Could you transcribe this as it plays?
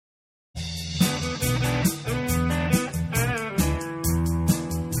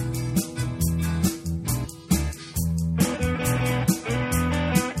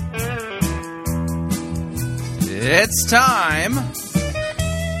It's time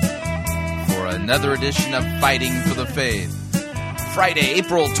for another edition of Fighting for the Faith. Friday,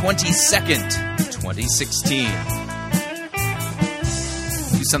 April 22nd, 2016.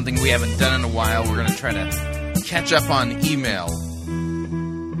 Do something we haven't done in a while. We're going to try to catch up on email.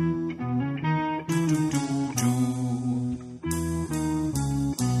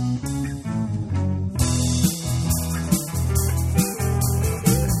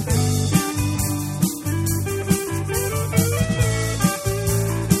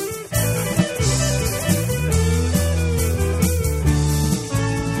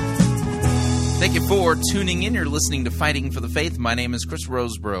 Thank you for tuning in. You're listening to Fighting for the Faith. My name is Chris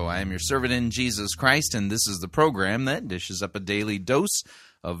Roseborough. I am your servant in Jesus Christ, and this is the program that dishes up a daily dose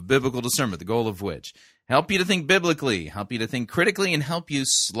of biblical discernment, the goal of which help you to think biblically, help you to think critically, and help you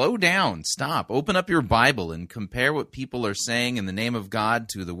slow down, stop, open up your Bible, and compare what people are saying in the name of God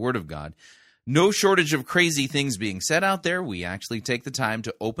to the Word of God. No shortage of crazy things being said out there. We actually take the time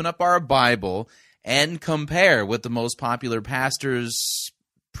to open up our Bible and compare what the most popular pastors,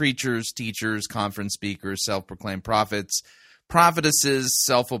 preachers, teachers, conference speakers, self-proclaimed prophets, prophetesses,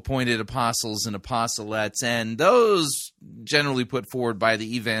 self-appointed apostles and apostolettes, and those generally put forward by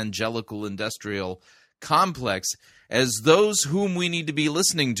the evangelical industrial complex as those whom we need to be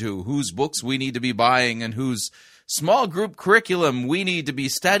listening to, whose books we need to be buying, and whose small group curriculum we need to be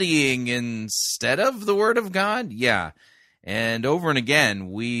studying instead of the Word of God? Yeah. And over and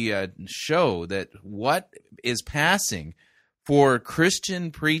again, we show that what is passing for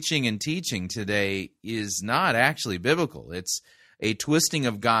Christian preaching and teaching today is not actually biblical. It's a twisting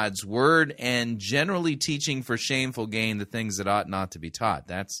of God's word and generally teaching for shameful gain the things that ought not to be taught.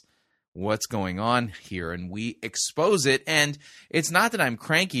 That's what's going on here, and we expose it. And it's not that I'm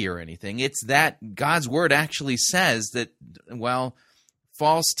cranky or anything. It's that God's word actually says that, well,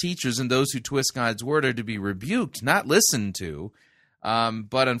 false teachers and those who twist God's word are to be rebuked, not listened to.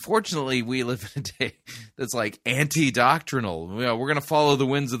 But unfortunately, we live in a day that's like anti-doctrinal. You know, we're going to follow the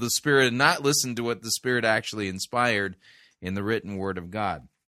winds of the Spirit and not listen to what the Spirit actually inspired in the written Word of God.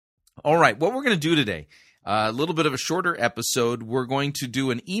 All right, what we're going to do today, a little bit of a shorter episode. We're going to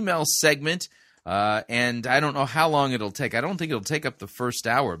do an email segment, and I don't know how long it'll take. I don't think it'll take up the first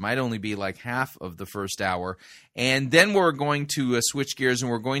hour. It might only be like half of the first hour. And then we're going to switch gears, and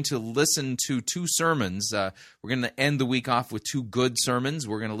we're going to listen to two sermons. We're going to end the week off with two good sermons.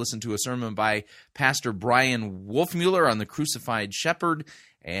 We're going to listen to a sermon by Pastor Brian Wolfmueller on the Crucified Shepherd,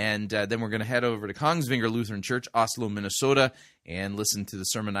 and then we're going to head over to Kongsvinger Lutheran Church, Oslo, Minnesota, and listen to the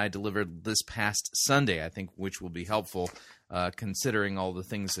sermon I delivered this past Sunday, I think, which will be helpful considering all the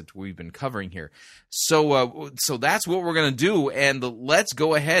things that we've been covering here. So that's what we're going to do, and let's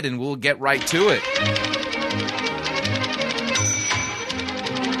go ahead and we'll get right to it.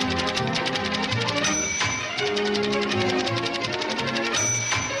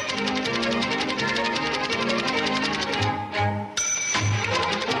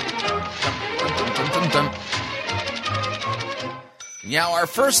 Now, our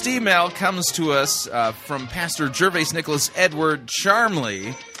first email comes to us from Pastor Gervase Nicholas Edward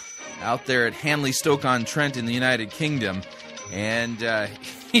Charmley out there at Hanley Stoke-on-Trent in the United Kingdom. And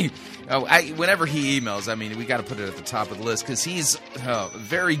whenever he emails, I mean, we got to put it at the top of the list because he's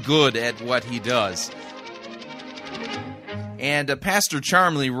very good at what he does. And Pastor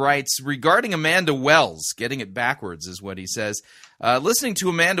Charmley writes, regarding Amanda Wells, getting it backwards is what he says, listening to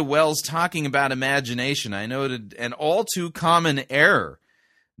Amanda Wells talking about imagination, I noted an all too common error,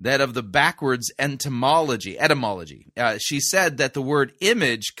 that of the backwards etymology. She said that the word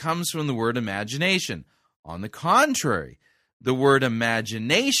image comes from the word imagination. On the contrary, the word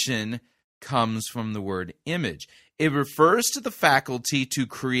imagination comes from the word image. It refers to the faculty to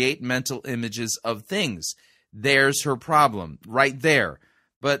create mental images of things. There's her problem, right there.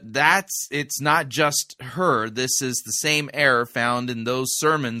 But it's not just her. This is the same error found in those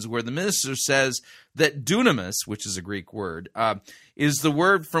sermons where the minister says that dunamis, which is a Greek word, is the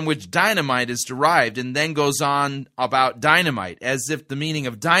word from which dynamite is derived, and then goes on about dynamite, as if the meaning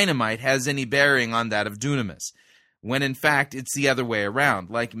of dynamite has any bearing on that of dunamis, when in fact it's the other way around.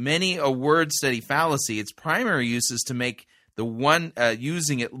 Like many a word study fallacy, its primary use is to make the one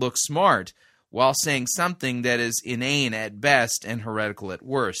using it look smart, while saying something that is inane at best and heretical at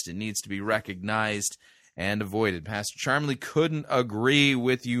worst. It needs to be recognized and avoided. Pastor Charmley couldn't agree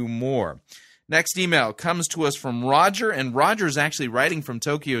with you more. Next email comes to us from Roger, and Roger is actually writing from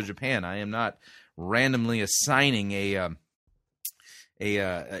Tokyo, Japan. I am not randomly assigning a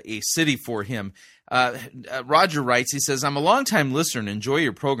city for him. Roger writes, he says, I'm a longtime listener and enjoy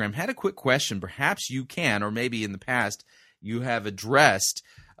your program. Had a quick question. Perhaps you can, or maybe in the past you have addressed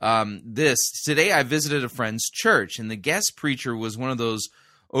Today I visited a friend's church, and the guest preacher was one of those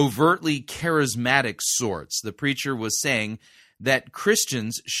overtly charismatic sorts. The preacher was saying that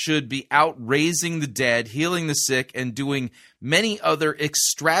Christians should be out raising the dead, healing the sick, and doing many other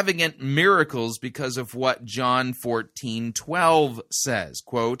extravagant miracles because of what John 14:12 says.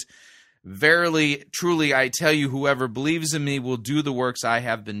 Quote, "Verily, truly, I tell you, whoever believes in me will do the works I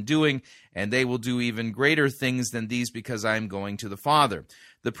have been doing, and they will do even greater things than these because I am going to the Father."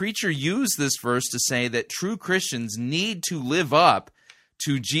 The preacher used this verse to say that true Christians need to live up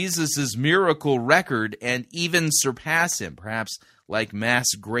to Jesus' miracle record and even surpass him, perhaps like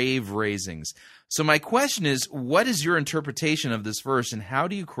mass grave raisings. So my question is, what is your interpretation of this verse, and how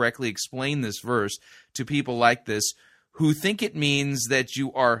do you correctly explain this verse to people like this who think it means that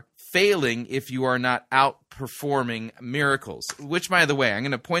you are failing if you are not outperforming miracles? Which, by the way, I'm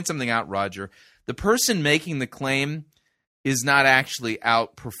going to point something out, Roger. The person making the claim is not actually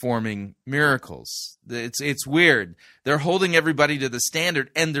outperforming miracles. It's weird. They're holding everybody to the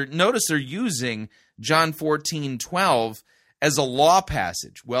standard, and notice they're using John 14:12 as a law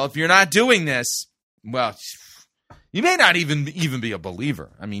passage. Well, if you're not doing this, well, you may not even be a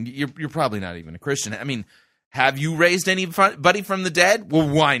believer. I mean, you're probably not even a Christian. I mean, have you raised anybody from the dead? Well,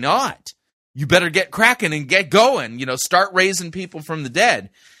 why not? You better get cracking and get going. Start raising people from the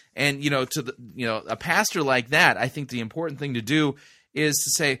dead. And, a pastor like that, I think the important thing to do is to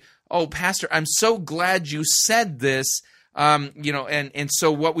say, "Oh, Pastor, I'm so glad you said this. And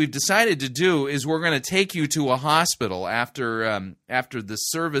so what we've decided to do is we're going to take you to a hospital after the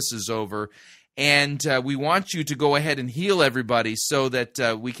service is over, and we want you to go ahead and heal everybody so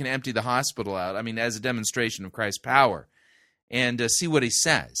that we can empty the hospital out. I mean, as a demonstration of Christ's power." And see what he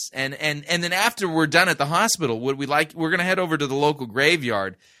says. And then after we're done at the hospital, we're going to head over to the local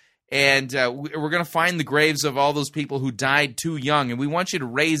graveyard, and we're going to find the graves of all those people who died too young, and we want you to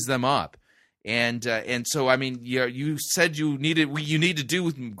raise them up. And so, I mean, you said you need to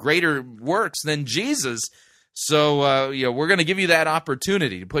do greater works than Jesus. So, we're going to give you that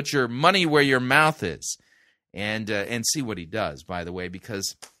opportunity to put your money where your mouth is, and see what he does. By the way,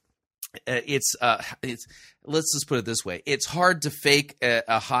 because it's let's just put it this way: it's hard to fake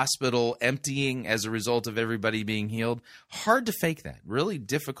a hospital emptying as a result of everybody being healed. Hard to fake that. Really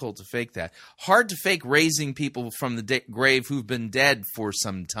difficult to fake that. Hard to fake raising people from the grave who've been dead for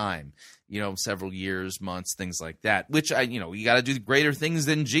some time. Several years, months, things like that. Which you got to do greater things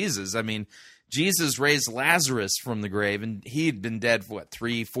than Jesus. I mean, Jesus raised Lazarus from the grave, and he'd been dead for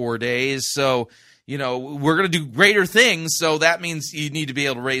 3-4 days. So, we're going to do greater things. So that means you need to be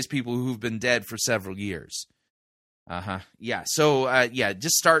able to raise people who've been dead for several years. Yeah. So,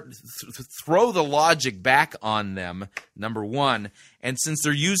 just throw the logic back on them, number one. And since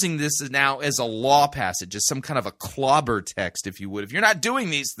they're using this now as a law passage, as some kind of a clobber text, if you would, if you're not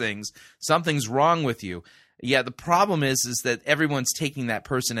doing these things, something's wrong with you. Yeah, the problem is that everyone's taking that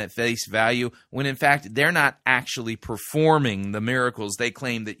person at face value when, in fact, they're not actually performing the miracles they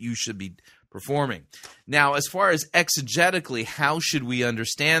claim that you should be performing. Now, as far as exegetically, how should we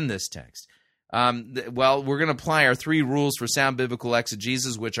understand this text? Well, we're going to apply our 3 rules for sound biblical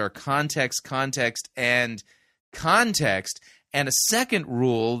exegesis, which are context, and context, and a second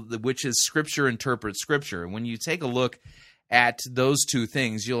rule, which is Scripture interprets Scripture. When you take a look at those 2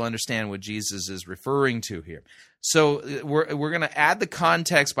 things, you'll understand what Jesus is referring to here. So we're going to add the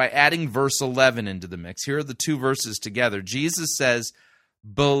context by adding verse 11 into the mix. Here are the 2 verses together. Jesus says,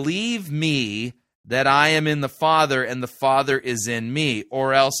 "Believe me that I am in the Father and the Father is in me,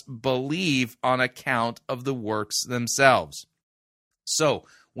 or else believe on account of the works themselves." So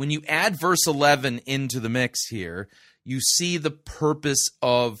when you add verse 11 into the mix here, you see the purpose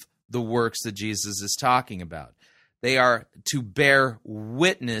of the works that Jesus is talking about. They are to bear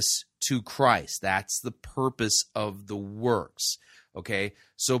witness to Christ. That's the purpose of the works. Okay,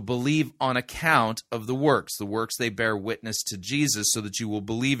 so believe on account of the works. The works, they bear witness to Jesus so that you will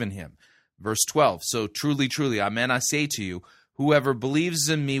believe in him. Verse 12, "So truly, truly, amen, I say to you, whoever believes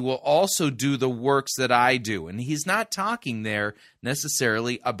in me will also do the works that I do." And he's not talking there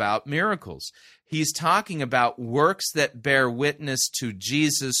necessarily about miracles. He's talking about works that bear witness to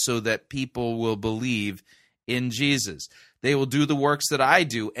Jesus so that people will believe in Jesus. They will do the works that I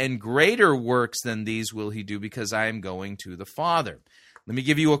do, and greater works than these will he do, because I am going to the Father. Let me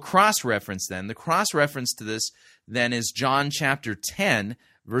give you a cross-reference then. The cross-reference to this then is John chapter 10,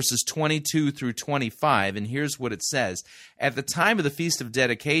 verses 22 through 25, and here's what it says. At the time of the Feast of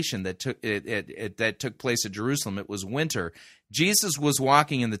Dedication that took place at Jerusalem, it was winter, Jesus was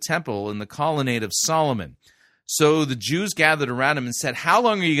walking in the temple in the colonnade of Solomon. So the Jews gathered around him and said, "How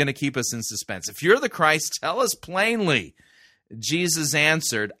long are you going to keep us in suspense? If you're the Christ, tell us plainly." Jesus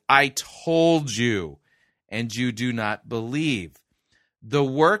answered, I told you, and you do not believe. The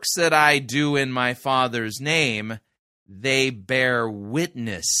works that I do in my Father's name, they bear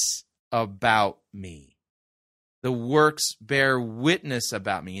witness about me. The works bear witness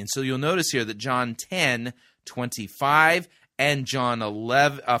about me. And so you'll notice here that John 10:25 and John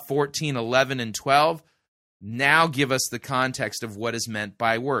 14:11 and 12 now give us the context of what is meant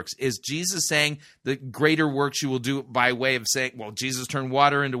by works. Is Jesus saying the greater works you will do by way of saying, well, Jesus turned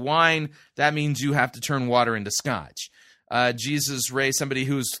water into wine, that means you have to turn water into scotch. Jesus raised somebody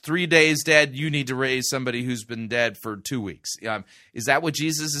who's 3 days dead, you need to raise somebody who's been dead for 2 weeks. Is that what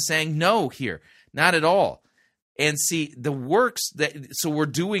Jesus is saying? No, here, not at all. And see, so we're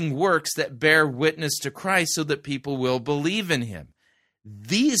doing works that bear witness to Christ so that people will believe in him.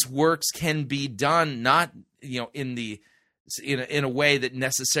 These works can be done not, in a way that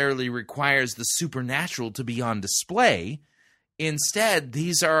necessarily requires the supernatural to be on display. Instead,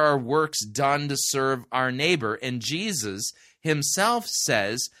 these are our works done to serve our neighbor. And Jesus himself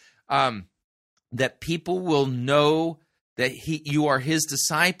says that people will know that you are his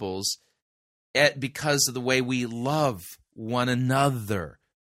disciples because of the way we love one another.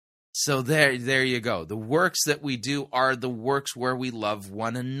 So there you go. The works that we do are the works where we love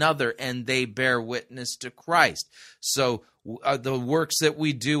one another, and they bear witness to Christ. So the works that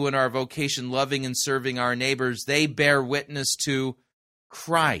we do in our vocation, loving and serving our neighbors, they bear witness to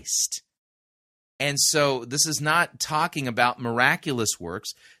Christ. And so this is not talking about miraculous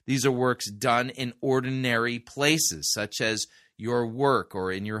works. These are works done in ordinary places, such as your work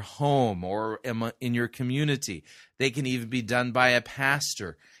or in your home or in your community. They can even be done by a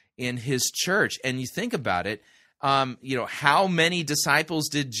pastor in his church. And you think about it, how many disciples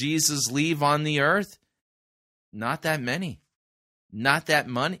did Jesus leave on the earth? Not that many. Not that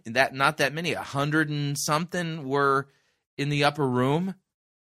many. 100 and something were in the upper room.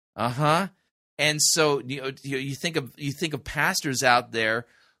 And so you think of pastors out there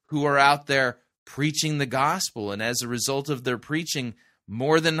who are out there preaching the gospel, and as a result of their preaching,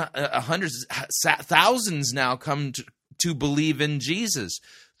 more than hundreds, thousands now come to believe in Jesus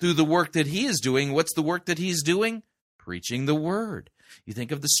through the work that he is doing. What's the work that he's doing? Preaching the word. You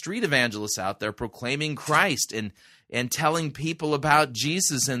think of the street evangelists out there proclaiming Christ and telling people about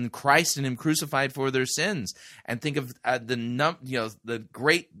Jesus and Christ and him crucified for their sins. And think of the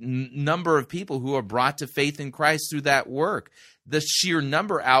great number of people who are brought to faith in Christ through that work. The sheer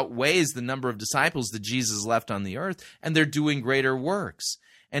number outweighs the number of disciples that Jesus left on the earth, and they're doing greater works.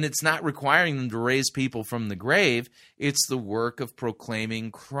 And it's not requiring them to raise people from the grave. It's the work of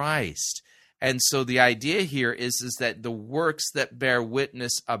proclaiming Christ. And so the idea here is that the works that bear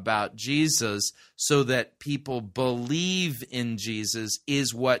witness about Jesus so that people believe in Jesus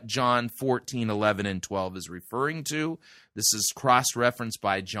is what John 14:11 and 12 is referring to. This is cross-referenced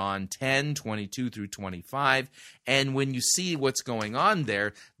by John 10:22 through 25. And when you see what's going on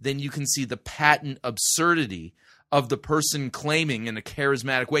there, then you can see the patent absurdity of the person claiming in a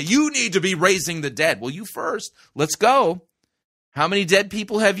charismatic way, you need to be raising the dead. Well, you first. Let's go. How many dead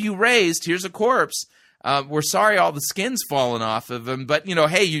people have you raised? Here's a corpse. We're sorry all the skin's fallen off of him, but,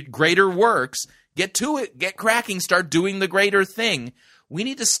 greater works. Get to it. Get cracking. Start doing the greater thing. We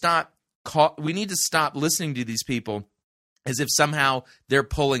need to stop listening to these people as if somehow they're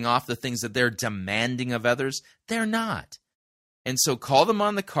pulling off the things that they're demanding of others. They're not. And so call them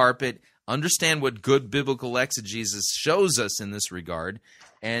on the carpet. Understand what good biblical exegesis shows us in this regard,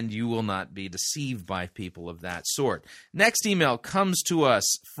 and you will not be deceived by people of that sort. Next email comes to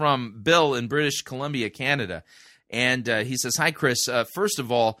us from Bill in British Columbia, Canada, and he says, Hi, Chris. First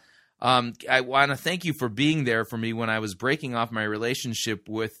of all, I want to thank you for being there for me when I was breaking off my relationship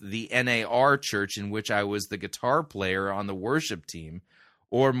with the NAR church in which I was the guitar player on the worship team.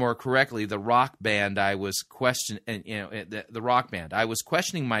 Or more correctly, the rock band I was the rock band. I was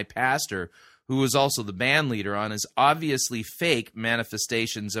questioning my pastor, who was also the band leader, on his obviously fake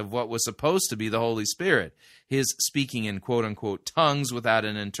manifestations of what was supposed to be the Holy Spirit. His speaking in quote-unquote tongues without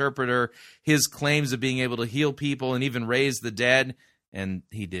an interpreter, his claims of being able to heal people and even raise the dead, and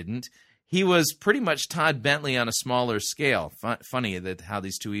he didn't. He was pretty much Todd Bentley on a smaller scale. Funny that how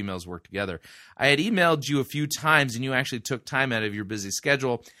these two emails work together. I had emailed you a few times, and you actually took time out of your busy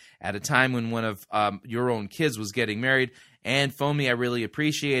schedule at a time when one of your own kids was getting married. And phoned me. I really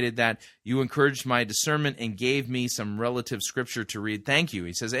appreciated that. You encouraged my discernment and gave me some relative scripture to read. Thank you.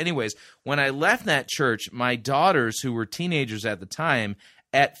 He says, anyways, when I left that church, my daughters, who were teenagers at the time,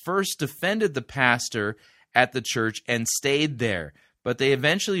 at first defended the pastor at the church and stayed there. But they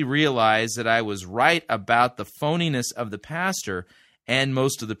eventually realized that I was right about the phoniness of the pastor and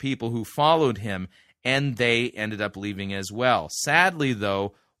most of the people who followed him, and they ended up leaving as well. Sadly,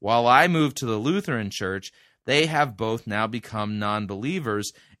 though, while I moved to the Lutheran Church, they have both now become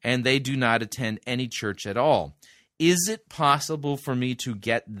non-believers, and they do not attend any church at all. Is it possible for me to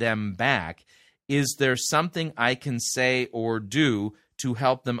get them back? Is there something I can say or do to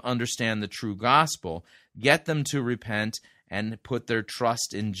help them understand the true gospel, get them to repent and put their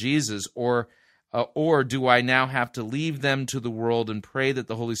trust in Jesus, or do I now have to leave them to the world and pray that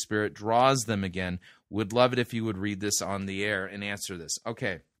the Holy Spirit draws them again? Would love it if you would read this on the air and answer this.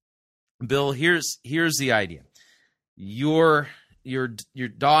 Okay, Bill, here's the idea. Your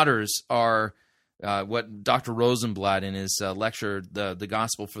daughters are what Dr. Rosenblatt in his lecture, the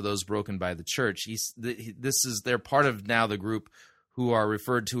Gospel for Those Broken by the Church. They're part of now the group who are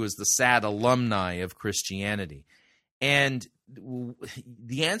referred to as the sad alumni of Christianity. And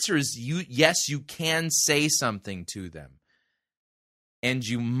the answer is yes, you can say something to them, and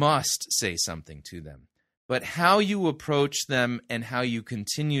you must say something to them. But how you approach them and how you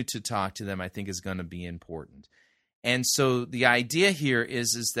continue to talk to them, I think, is going to be important. And so the idea here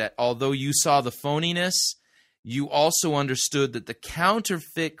is that although you saw the phoniness, you also understood that the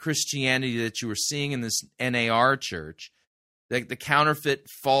counterfeit Christianity that you were seeing in this NAR church, the counterfeit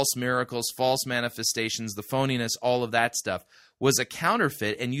false miracles, false manifestations, the phoniness, all of that stuff, was a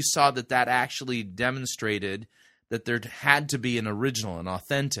counterfeit, and you saw that actually demonstrated that there had to be an original, an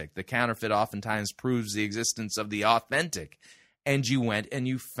authentic. The counterfeit oftentimes proves the existence of the authentic. And you went and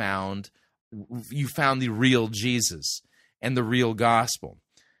you found the real Jesus and the real gospel.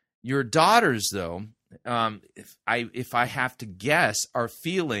 Your daughters, though, if I have to guess, are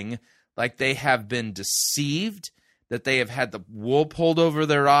feeling like they have been deceived, that they have had the wool pulled over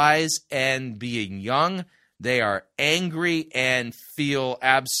their eyes, and being young, they are angry and feel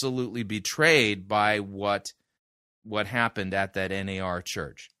absolutely betrayed by what happened at that NAR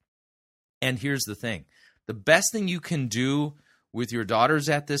church. And here's the thing. The best thing you can do with your daughters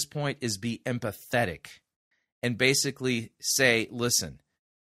at this point is be empathetic and basically say, listen,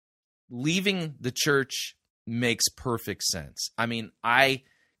 leaving the church makes perfect sense. I mean, I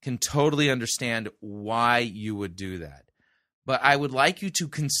can totally understand why you would do that. But I would like you to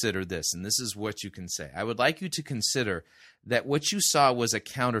consider this, and this is what you can say. I would like you to consider that what you saw was a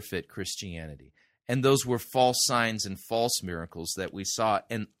counterfeit Christianity. And those were false signs and false miracles that we saw.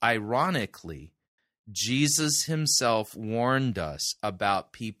 And ironically, Jesus himself warned us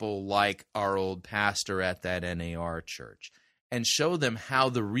about people like our old pastor at that NAR church and show them how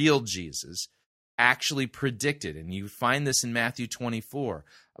the real Jesus actually predicted. And you find this in Matthew 24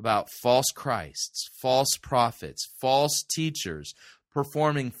 about false Christs, false prophets, false teachers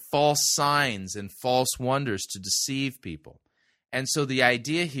performing false signs and false wonders to deceive people. And so the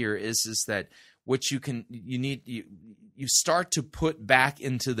idea here is that what you start to put back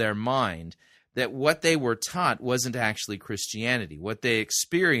into their mind that what they were taught wasn't actually Christianity. What they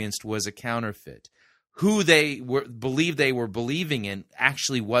experienced was a counterfeit. Who they believed they were believing in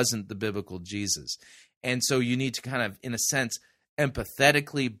actually wasn't the biblical Jesus. And so you need to kind of, in a sense,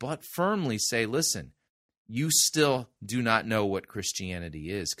 empathetically but firmly say, listen, you still do not know what Christianity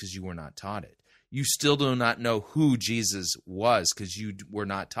is because you were not taught it. You still do not know who Jesus was because you were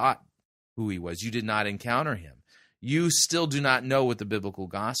not taught who he was. You did not encounter him. You still do not know what the biblical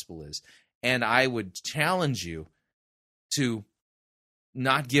gospel is. And I would challenge you to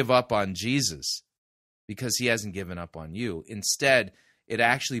not give up on Jesus because he hasn't given up on you. Instead, it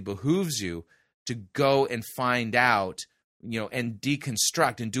actually behooves you to go and find out, and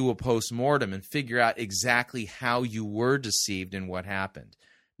deconstruct and do a postmortem and figure out exactly how you were deceived and what happened.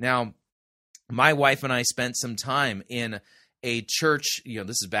 Now, my wife and I spent some time in a church,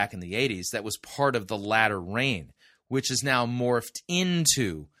 this is back in the 80s, that was part of the Latter Rain, which is now morphed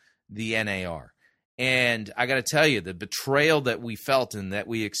into the NAR. And I got to tell you, the betrayal that we felt and that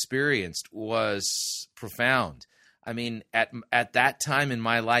we experienced was profound. I mean, at that time in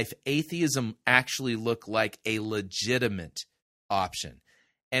my life, atheism actually looked like a legitimate option.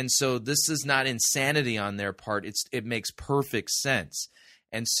 And so this is not insanity on their part. It makes perfect sense.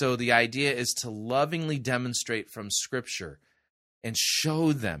 And so the idea is to lovingly demonstrate from Scripture and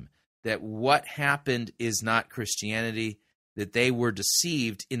show them that what happened is not Christianity, that they were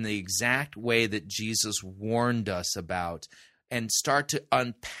deceived in the exact way that Jesus warned us about, and start to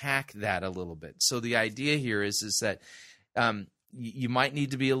unpack that a little bit. So the idea here is that you might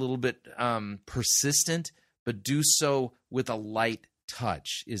need to be a little bit persistent, but do so with a light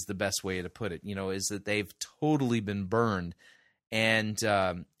touch is the best way to put it, is that they've totally been burned. And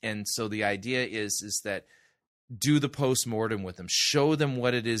so the idea is that do the postmortem with them. Show them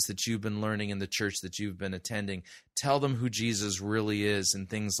what it is that you've been learning in the church that you've been attending. Tell them who Jesus really is and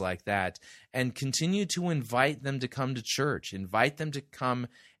things like that. And continue to invite them to come to church. Invite them to come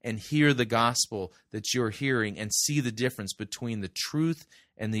and hear the gospel that you're hearing and see the difference between the truth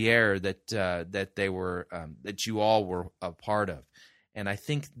and the error that you all were a part of. And I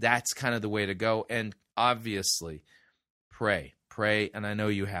think that's kind of the way to go. And obviously, pray, and I know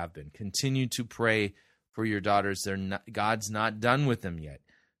you have been. Continue to pray for your daughters. God's not done with them yet.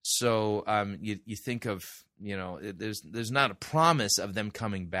 So you think of, there's not a promise of them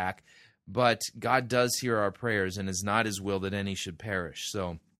coming back, but God does hear our prayers, and it's not his will that any should perish.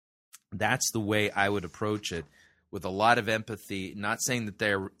 So that's the way I would approach it, with a lot of empathy, not saying that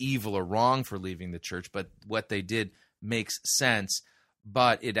they're evil or wrong for leaving the church, but what they did makes sense,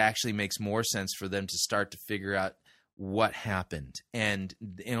 but it actually makes more sense for them to start to figure out what happened. And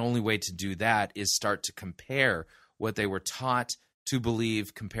the only way to do that is start to compare what they were taught to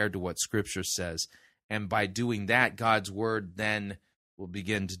believe compared to what Scripture says. And by doing that, God's Word then will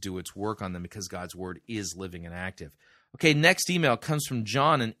begin to do its work on them, because God's Word is living and active. Okay, next email comes from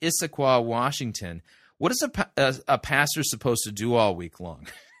John in Issaquah, Washington. What is a pastor supposed to do all week long?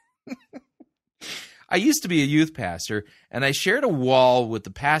 I used to be a youth pastor, and I shared a wall with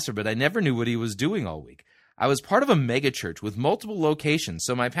the pastor, but I never knew what he was doing all week. I was part of a megachurch with multiple locations,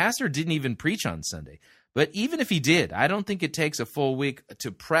 so my pastor didn't even preach on Sunday. But even if he did, I don't think it takes a full week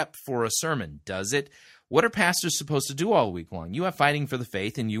to prep for a sermon, does it? What are pastors supposed to do all week long? You have Fighting for the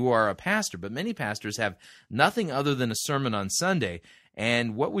Faith, and you are a pastor, but many pastors have nothing other than a sermon on Sunday.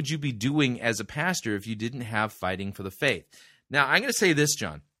 And what would you be doing as a pastor if you didn't have Fighting for the Faith? Now, I'm going to say this,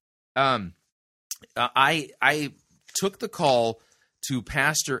 John. I took the call to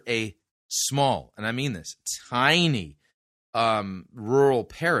pastor a small, and I mean this, tiny rural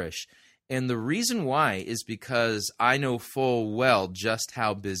parish. And the reason why is because I know full well just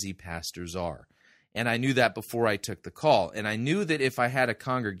how busy pastors are. And I knew that before I took the call. And I knew that if I had a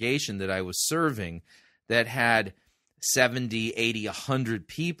congregation that I was serving that had 70, 80, 100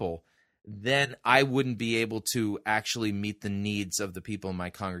 people, then I wouldn't be able to actually meet the needs of the people in my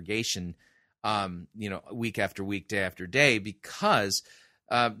congregation, week after week, day after day, because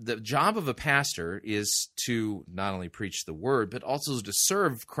the job of a pastor is to not only preach the word, but also to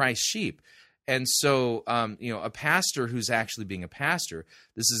serve Christ's sheep. And so, a pastor who's actually being a pastor,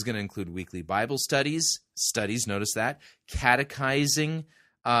 this is going to include weekly Bible studies, notice that, catechizing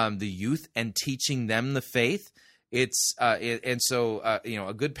the youth and teaching them the faith. A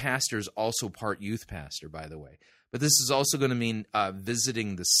good pastor is also part youth pastor, by the way. But this is also going to mean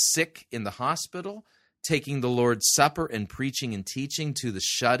visiting the sick in the hospital, taking the Lord's Supper and preaching and teaching to the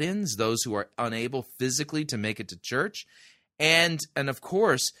shut-ins, those who are unable physically to make it to church, and of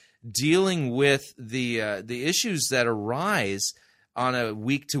course, dealing with the issues that arise on a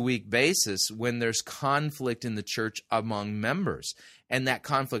week-to-week basis when there's conflict in the church among members. And that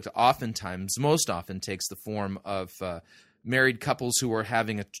conflict most often takes the form of married couples who are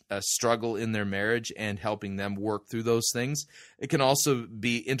having a struggle in their marriage and helping them work through those things. It can also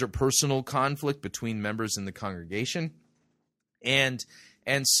be interpersonal conflict between members in the congregation. And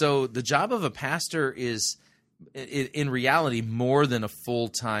so the job of a pastor is, in reality, more than a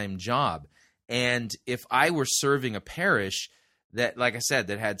full-time job. And if I were serving a parish that, like I said,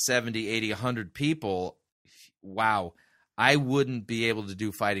 that had 70, 80, 100 people, wow, I wouldn't be able to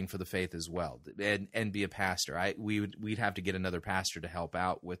do Fighting for the Faith as well and be a pastor. We'd have to get another pastor to help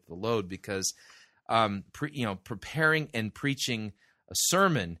out with the load, because preparing and preaching a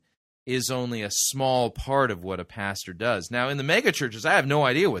sermon is only a small part of what a pastor does. Now, in the mega churches, I have no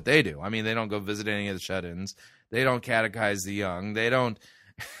idea what they do. I mean, they don't go visit any of the shut-ins. They don't catechize the young. They don't.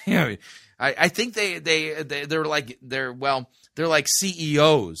 I think they're like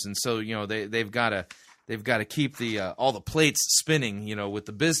CEOs, and so they've got to keep all the plates spinning, with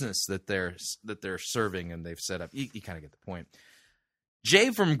the business that they're serving and they've set up. You kind of get the point.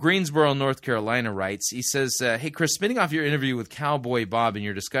 Jay from Greensboro, North Carolina writes, he says, hey, Chris, spinning off your interview with Cowboy Bob and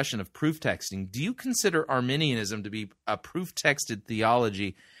your discussion of proof texting, do you consider Arminianism to be a proof-texted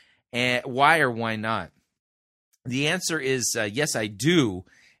theology? And why or why not? The answer is yes, I do.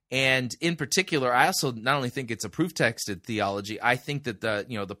 And in particular, I also not only think it's a proof-texted theology, I think that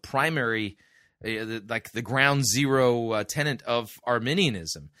the primary, the ground zero tenet of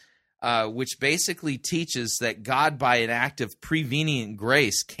Arminianism, which basically teaches that God, by an act of prevenient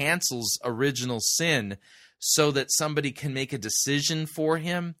grace, cancels original sin so that somebody can make a decision for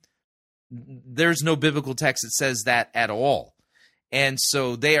him. There's no biblical text that says that at all. And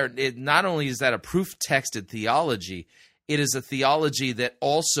so not only is that a proof-texted theology, it is a theology that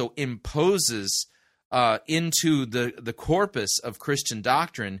also imposes into the corpus of Christian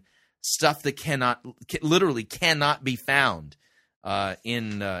doctrine stuff that literally cannot be found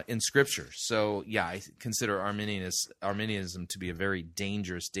in Scripture. So, yeah, I consider Arminianism to be a very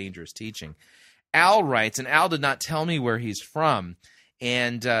dangerous teaching. Al writes, and Al did not tell me where he's from,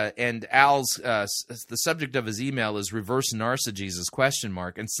 and Al's the subject of his email is reverse narcigesis ?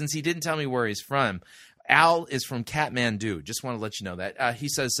 And since he didn't tell me where he's from, Al is from Kathmandu. Just want to let you know that. He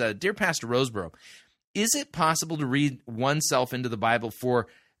says, Dear Pastor Rosebrough, is it possible to read oneself into the Bible for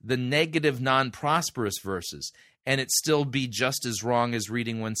the negative non-prosperous verses and it still be just as wrong as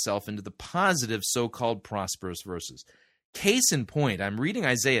reading oneself into the positive so-called prosperous verses? Case in point, I'm reading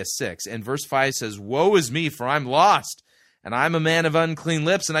Isaiah 6, and verse 5 says, Woe is me, for I'm lost, and I'm a man of unclean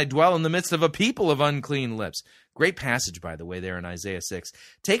lips, and I dwell in the midst of a people of unclean lips. Great passage, by the way, there in Isaiah 6.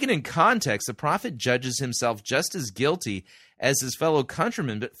 Taken in context, the prophet judges himself just as guilty as his fellow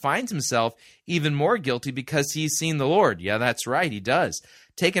countrymen, but finds himself even more guilty because he's seen the Lord. Yeah, that's right, he does.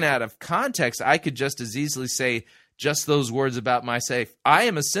 Taken out of context, I could just as easily say just those words about myself. I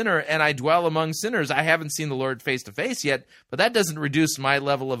am a sinner and I dwell among sinners. I haven't seen the Lord face to face yet, but that doesn't reduce my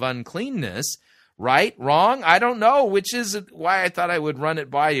level of uncleanness. Right? Wrong? I don't know, which is why I thought I would run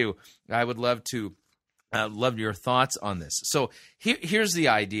it by you. I would love your thoughts on this. So here's the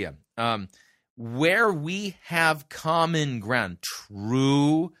idea. Where we have common ground,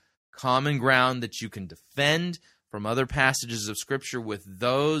 true common ground that you can defend from other passages of Scripture with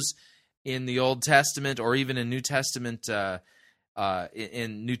those in the Old Testament or even in New Testament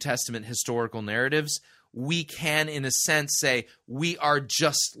historical narratives, we can, in a sense, say we are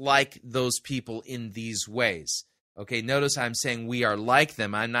just like those people in these ways. Okay, notice I'm saying we are like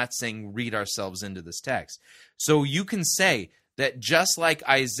them. I'm not saying read ourselves into this text. So you can say that just like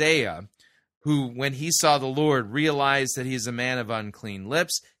Isaiah, who, when he saw the Lord, realized that he is a man of unclean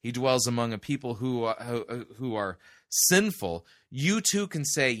lips, he dwells among a people who are sinful, you too can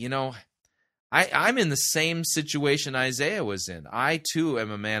say, I'm in the same situation Isaiah was in. I too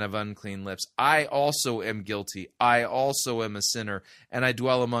am a man of unclean lips. I also am guilty. I also am a sinner, and I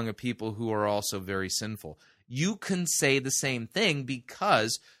dwell among a people who are also very sinful. You can say the same thing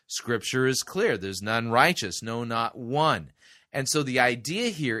because Scripture is clear. There's none righteous, no, not one. And so the idea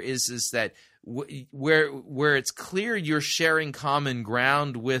here is that where it's clear you're sharing common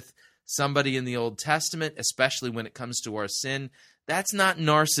ground with somebody in the Old Testament, especially when it comes to our sin, that's not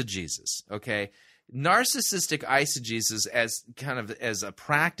narcigesis, okay? Narcissistic eisegesis, as a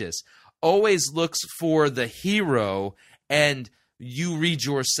practice, always looks for the hero, and you read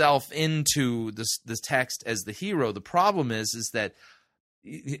yourself into the text as the hero. The problem is that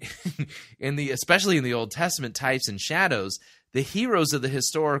especially in the Old Testament types and shadows, the heroes of the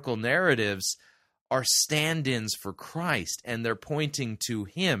historical narratives are stand-ins for Christ, and they're pointing to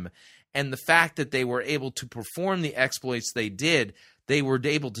him. And the fact that they were able to perform the exploits they did, they were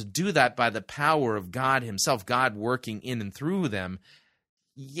able to do that by the power of God himself, God working in and through them.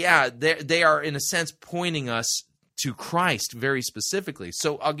 Yeah, they are, in a sense, pointing us to Christ very specifically.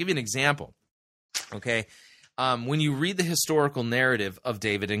 So I'll give you an example, okay? When you read the historical narrative of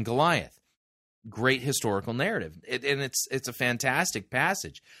David and Goliath, great historical narrative, and it's a fantastic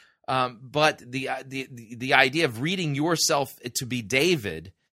passage. But the idea of reading yourself to be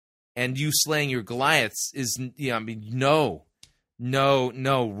David and you slaying your Goliaths is, no,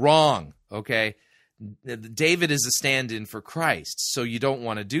 wrong, okay? David is a stand-in for Christ, so you don't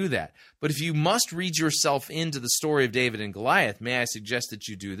want to do that. But if you must read yourself into the story of David and Goliath, may I suggest that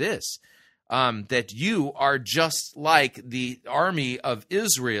you do this, that you are just like the army of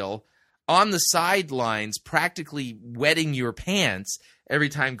Israel on the sidelines, practically wetting your pants every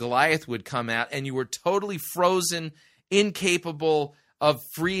time Goliath would come out, and you were totally frozen, incapable of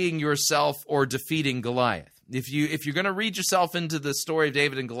freeing yourself or defeating Goliath. If you're going to read yourself into the story of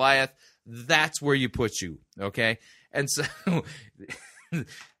David and Goliath, that's where you put you, okay? And so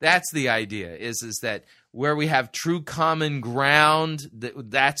that's the idea, is that where we have true common ground,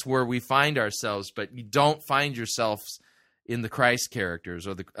 that's where we find ourselves, but you don't find yourselves in the Christ characters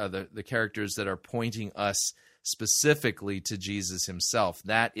or the characters that are pointing us specifically to Jesus himself.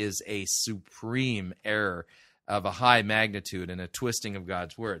 That is a supreme error of a high magnitude and a twisting of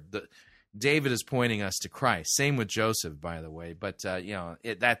God's word. David is pointing us to Christ. Same with Joseph, by the way. But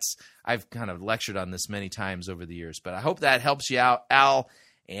I've kind of lectured on this many times over the years. But I hope that helps you out, Al.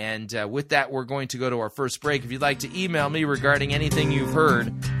 And with that, we're going to go to our first break. If you'd like to email me regarding anything you've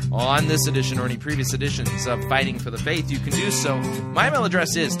heard on this edition or any previous editions of Fighting for the Faith, you can do so. My email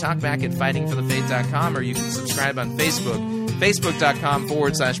address is talkback@fightingforthefaith.com, or you can subscribe on Facebook,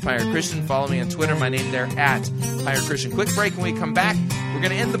 facebook.com/Pirate Christian. Follow me on Twitter. My name there @Pirate Christian. Quick break. When we come back, we're We're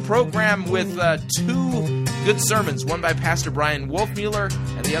going to end the program with two good sermons, one by Pastor Brian Wolfmueller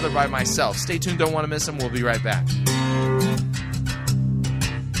and the other by myself. Stay tuned, don't want to miss them. We'll be right back.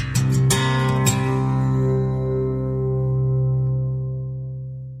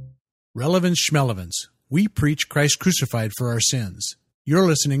 Relevance Schmelevance. We preach Christ crucified for our sins. You're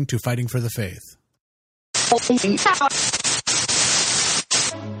listening to Fighting for the Faith.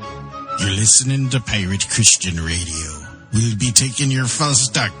 You're listening to Pirate Christian Radio. We'll be taking your false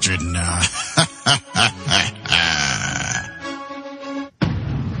doctrine now. A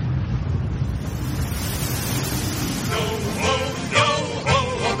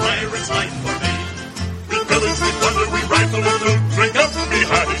pirate's life for me. We pillage, we plunder, we rifle and loot. Drink up, me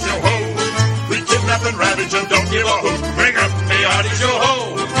hearty, yo ho. We kidnap and ravage and don't give a hoot. Bring up, me hearty, yo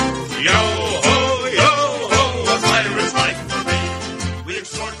ho. Yo ho, yo ho. A pirate's life for me. We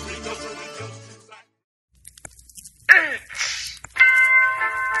extort, we pilfer, we kill.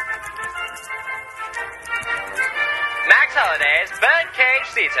 Max Holliday's Birdcage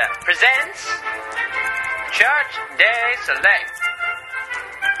Theater presents Church Day Select.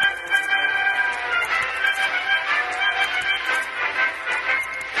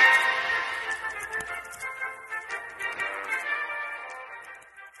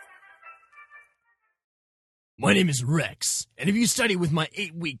 My name is Rex, and if you study with my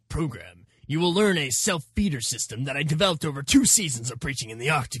 8-week program, you will learn a self-feeder system that I developed over 2 seasons of preaching in the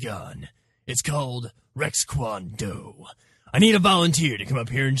Octagon. It's called Rex Kwon Do. I need a volunteer to come up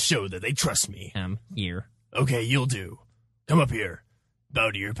here and show that they trust me. Here. Okay, you'll do. Come up here. Bow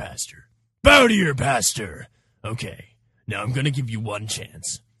to your pastor. Bow to your pastor! Okay, now I'm gonna give you one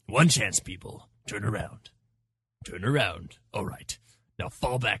chance. One chance, people. Turn around. Turn around. Alright. Now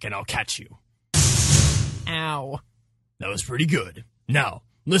fall back and I'll catch you. Ow. That was pretty good. Now,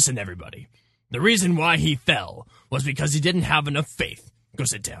 listen, everybody. The reason why he fell was because he didn't have enough faith. Go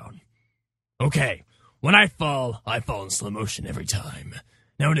sit down. Okay, when I fall in slow motion every time.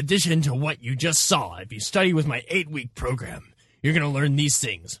 Now, in addition to what you just saw, if you study with my 8-week program, you're going to learn these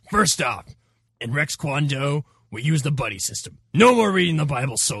things. First off, in Rex Kwon Do, we use the buddy system. No more reading the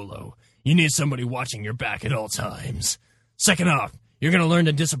Bible solo. You need somebody watching your back at all times. Second off, you're going to learn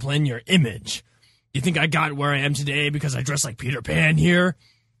to discipline your image. You think I got where I am today because I dress like Peter Pan here?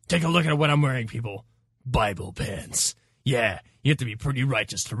 Take a look at what I'm wearing, people. Bible pants. Yeah, you have to be pretty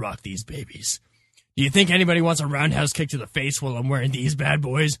righteous to rock these babies. Do you think anybody wants a roundhouse kick to the face while I'm wearing these bad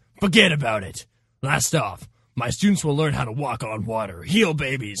boys? Forget about it. Last off, my students will learn how to walk on water, heal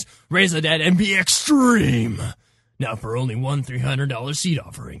babies, raise the dead, and be extreme. Now, for only one $300 seed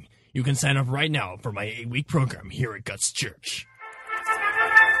offering, you can sign up right now for my 8-week program here at Guts Church.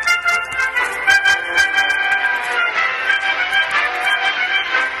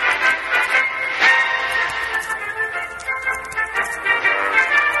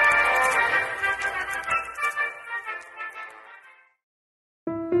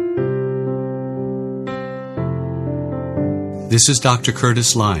 This is Dr.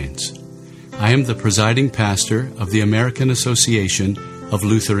 Curtis Lyons. I am the presiding pastor of the American Association of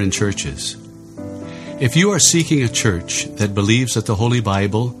Lutheran Churches. If you are seeking a church that believes that the Holy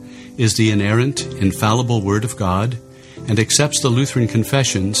Bible is the inerrant, infallible Word of God and accepts the Lutheran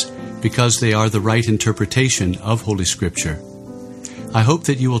confessions because they are the right interpretation of Holy Scripture, I hope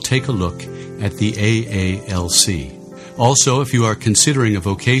that you will take a look at the AALC. Also, if you are considering a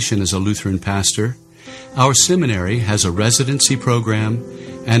vocation as a Lutheran pastor, our seminary has a residency program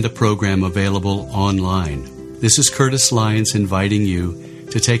and a program available online. This is Curtis Lyons inviting you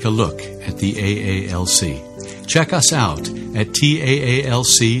to take a look at the AALC. Check us out at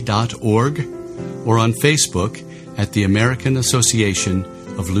taalc.org or on Facebook at the American Association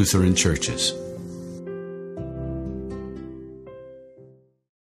of Lutheran Churches.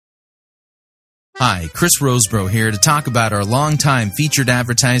 Hi, Chris Rosebrough here to talk about our longtime featured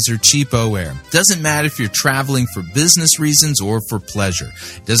advertiser, Cheapo Air. Doesn't matter if you're traveling for business reasons or for pleasure.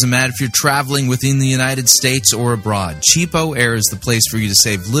 Doesn't matter if you're traveling within the United States or abroad. Cheapo Air is the place for you to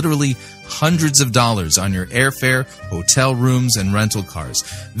save literally hundreds of dollars on your airfare, hotel rooms, and rental cars.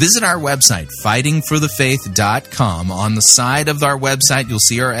 Visit our website, fightingforthefaith.com. On the side of our website, you'll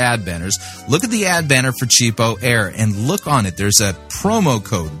see our ad banners. Look at the ad banner for Cheapo Air and look on it. There's a promo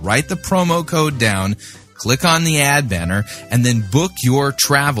code. Write the promo code down. Click on the ad banner and then book your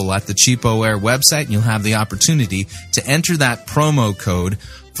travel at the Cheapo Air website, and you'll have the opportunity to enter that promo code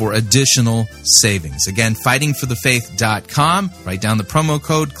for additional savings. Again, fightingforthefaith.com. Write down the promo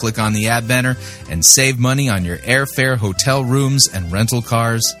code, click on the ad banner, and save money on your airfare, hotel rooms, and rental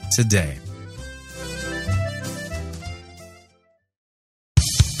cars today.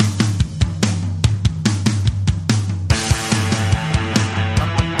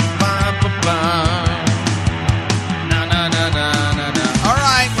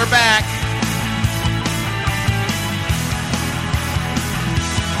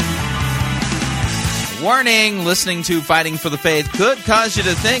 Warning, listening to Fighting for the Faith could cause you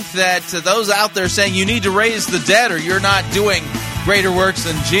to think that those out there saying you need to raise the dead or you're not doing greater works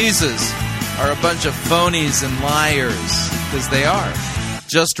than Jesus are a bunch of phonies and liars, because they are.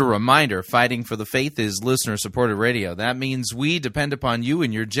 Just a reminder, Fighting for the Faith is listener-supported radio. That means we depend upon you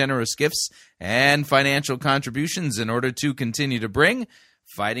and your generous gifts and financial contributions in order to continue to bring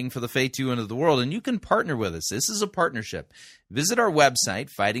Fighting for the Faith to you into the world, and you can partner with us. This is a partnership. Visit our website,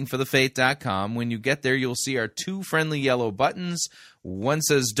 fightingforthefaith.com. When you get there, you'll see our two friendly yellow buttons. One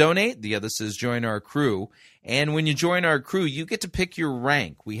says donate, the other says join our crew. And when you join our crew, you get to pick your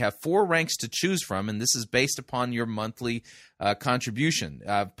rank. We have 4 ranks to choose from, and this is based upon your monthly contribution.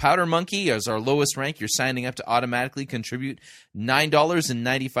 Powder Monkey is our lowest rank. You're signing up to automatically contribute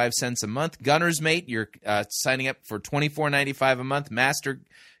 $9.95 a month. Gunner's Mate, you're signing up for $24.95 a month. Master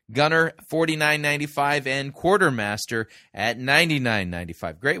Gunner, $49.95, and Quartermaster at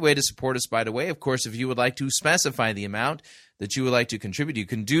 $99.95. Great way to support us, by the way. Of course, if you would like to specify the amount that you would like to contribute, you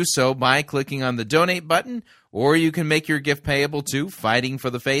can do so by clicking on the donate button, or you can make your gift payable to Fighting for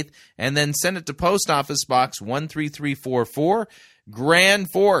the Faith and then send it to Post Office Box 13344,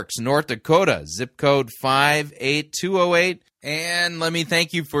 Grand Forks, North Dakota, zip code 58208. And let me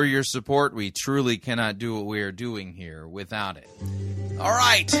thank you for your support. We truly cannot do what we are doing here without it. All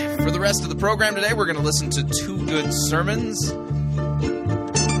right, for the rest of the program today, we're going to listen to 2 good sermons.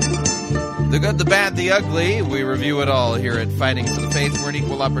 The good, the bad, the ugly. We review it all here at Fighting for the Faith. We're an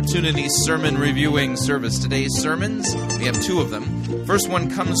equal opportunity sermon reviewing service. Today's sermons, we have 2 of them. First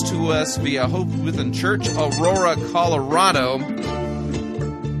one comes to us via Hope Lutheran Church, Aurora, Colorado.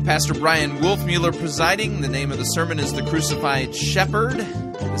 Pastor Brian Wolfmueller presiding. The name of the sermon is The Crucified Shepherd.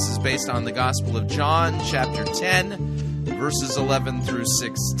 This is based on the Gospel of John, chapter 10, verses 11 through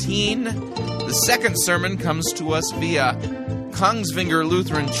 16. The second sermon comes to us via Kongsvinger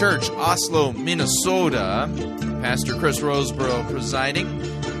Lutheran Church, Oslo, Minnesota. Pastor Chris Roseborough presiding.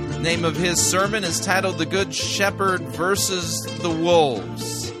 The name of his sermon is titled The Good Shepherd versus the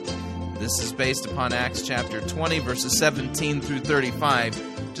Wolves. This is based upon Acts chapter 20, verses 17 through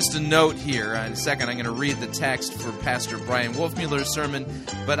 35. Just a note here, in a second I'm going to read the text for Pastor Brian Wolfmueller's sermon,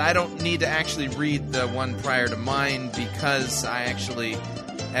 but I don't need to actually read the one prior to mine because I actually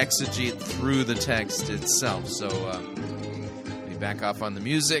exegete through the text itself. So, back off on the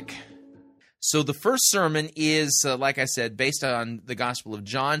music. So the first sermon is, like I said, based on the Gospel of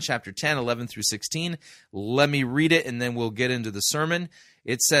John, chapter 10, 11 through 16. Let me read it, and then we'll get into the sermon.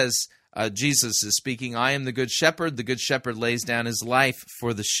 It says, Jesus is speaking, I am the good shepherd. The good shepherd lays down his life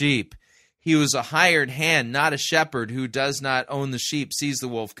for the sheep. He who is a hired hand, not a shepherd, who does not own the sheep, sees the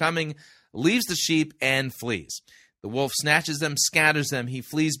wolf coming, leaves the sheep, and flees. The wolf snatches them, scatters them. He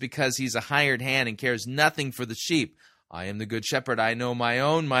flees because he's a hired hand and cares nothing for the sheep. I am the good shepherd. I know my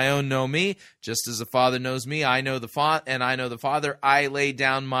own know me. Just as the Father knows me, I know the Father, and I know the Father. I lay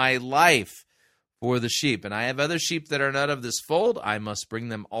down my life for the sheep. And I have other sheep that are not of this fold. I must bring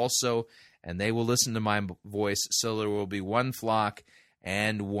them also, and they will listen to my voice. So there will be one flock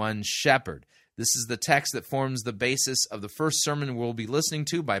and one shepherd. This is the text that forms the basis of the first sermon we'll be listening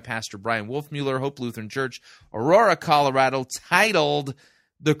to by Pastor Brian Wolfmueller, Hope Lutheran Church, Aurora, Colorado, titled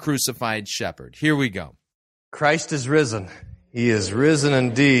The Crucified Shepherd. Here we go. Christ is risen. He is risen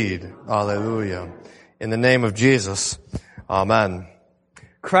indeed. Hallelujah. In the name of Jesus. Amen.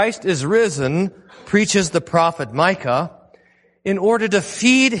 Christ is risen, preaches the prophet Micah, in order to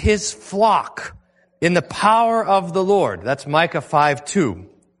feed his flock in the power of the Lord. That's Micah 5:2.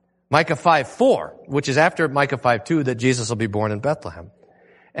 Micah 5:4, which is after Micah 5:2 that Jesus will be born in Bethlehem.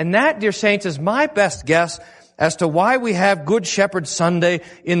 And that, dear saints, is my best guess as to why we have Good Shepherd Sunday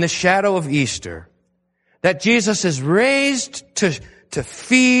in the shadow of Easter. That Jesus is raised to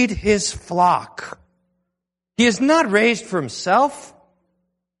feed his flock. He is not raised for himself,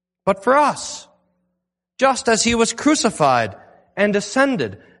 but for us. Just as he was crucified and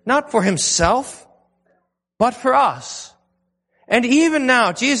ascended, not for himself, but for us. And even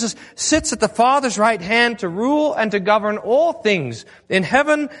now, Jesus sits at the Father's right hand to rule and to govern all things in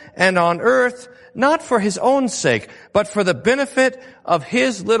heaven and on earth, not for his own sake, but for the benefit of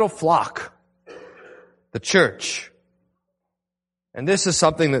his little flock, the church. And this is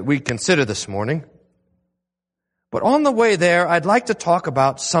something that we consider this morning. But on the way there, I'd like to talk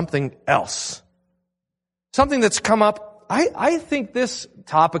about something else. Something that's come up. I think this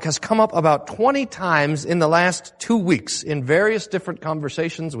topic has come up about 20 times in the last 2 weeks in various different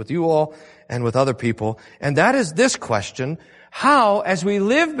conversations with you all and with other people. And that is this question: how, as we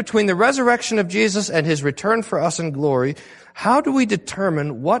live between the resurrection of Jesus and his return for us in glory, how do we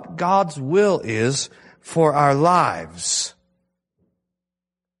determine what God's will is for our lives?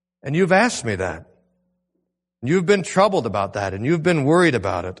 And you've asked me that. You've been troubled about that, and you've been worried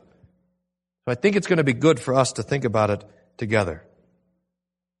about it. So I think it's going to be good for us to think about it together.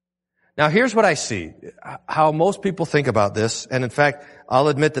 Now, here's what I see, how most people think about this, and in fact, I'll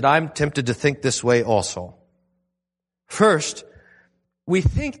admit that I'm tempted to think this way also. First, we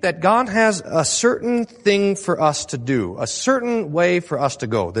think that God has a certain thing for us to do, a certain way for us to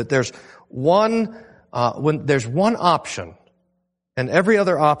go, that there's one option, and every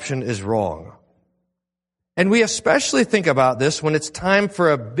other option is wrong. And we especially think about this when it's time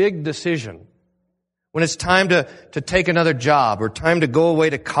for a big decision. When it's time to take another job, or time to go away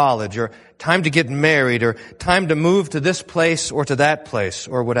to college, or time to get married, or time to move to this place or to that place,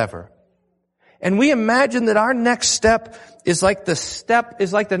 or whatever. And we imagine that our next step is like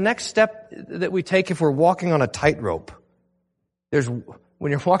the next step that we take if we're walking on a tightrope.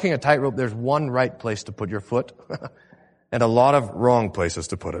 When you're walking a tightrope, there's one right place to put your foot, and a lot of wrong places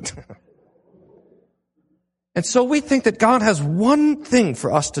to put it. And so we think that God has one thing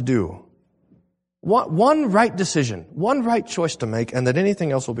for us to do. One right decision, one right choice to make, and that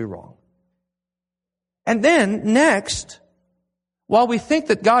anything else will be wrong. And then, next, while we think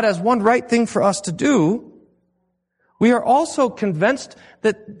that God has one right thing for us to do, we are also convinced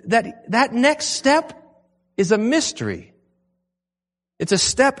that next step is a mystery. It's a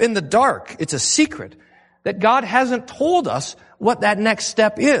step in the dark. It's a secret. That God hasn't told us what that next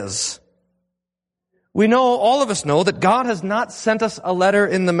step is. All of us know that God has not sent us a letter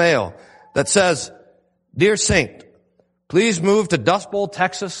in the mail that says, "Dear Saint, please move to Dust Bowl,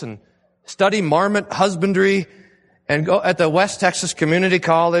 Texas and study marmot husbandry and go at the West Texas Community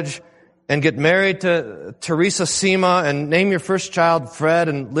College and get married to Teresa Sema and name your first child Fred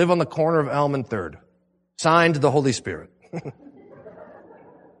and live on the corner of Elm and 3rd. Signed, the Holy Spirit."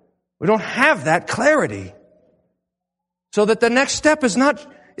 We don't have that clarity. So that the next step is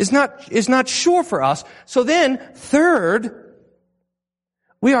not sure for us. So then, third,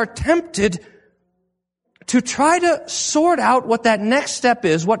 we are tempted to try to sort out what that next step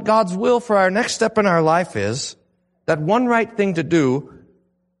is, what God's will for our next step in our life is, that one right thing to do.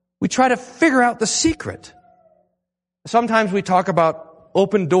 We try to figure out the secret. Sometimes we talk about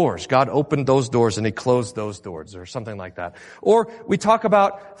open doors. God opened those doors and He closed those doors, or something like that. Or we talk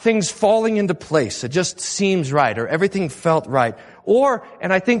about things falling into place. It just seems right, or everything felt right. Or,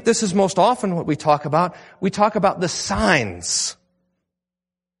 and I think this is most often what we talk about the signs.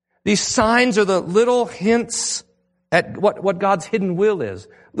 These signs are the little hints at what God's hidden will is,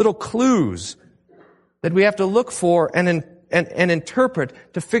 little clues that we have to look for and interpret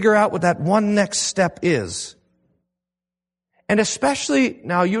to figure out what that one next step is. And especially,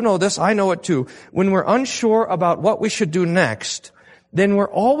 now you know this, I know it too, when we're unsure about what we should do next, then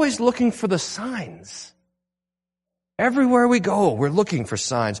we're always looking for the signs. Everywhere we go, we're looking for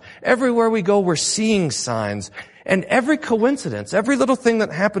signs. Everywhere we go, we're seeing signs. And every coincidence, every little thing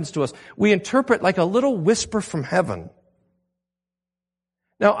that happens to us, we interpret like a little whisper from heaven.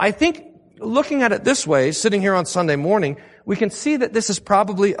 Now, I think looking at it this way, sitting here on Sunday morning, we can see that this is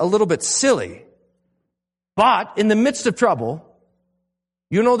probably a little bit silly. But in the midst of trouble,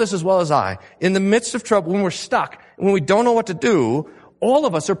 you know this as well as I, in the midst of trouble, when we're stuck, when we don't know what to do, all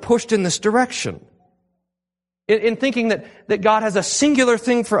of us are pushed in this direction. In thinking that God has a singular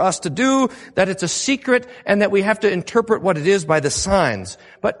thing for us to do, that it's a secret, and that we have to interpret what it is by the signs.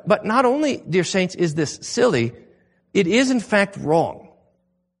 But not only, dear saints, is this silly, it is in fact wrong.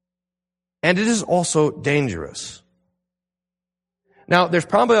 And it is also dangerous. Now, there's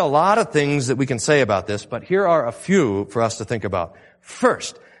probably a lot of things that we can say about this, but here are a few for us to think about.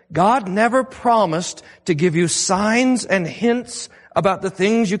 First, God never promised to give you signs and hints about the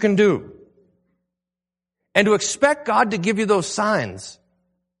things you can do. And to expect God to give you those signs,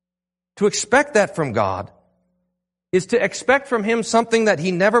 to expect that from God, is to expect from Him something that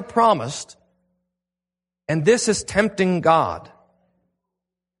He never promised, and this is tempting God.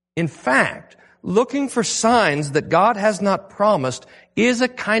 In fact, looking for signs that God has not promised is a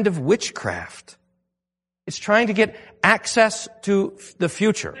kind of witchcraft. It's trying to get access to the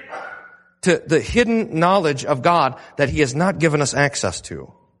future, to the hidden knowledge of God that He has not given us access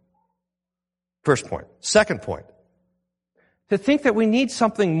to. First point. Second point. To think that we need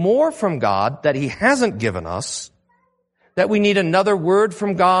something more from God that He hasn't given us, that we need another word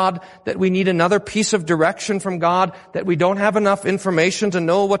from God, that we need another piece of direction from God, that we don't have enough information to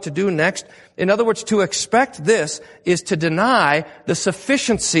know what to do next. In other words, to expect this is to deny the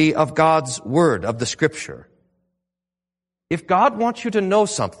sufficiency of God's word, of the Scripture. If God wants you to know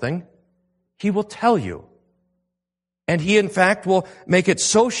something, He will tell you. And He, in fact, will make it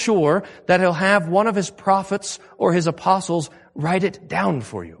so sure that He'll have one of His prophets or His apostles write it down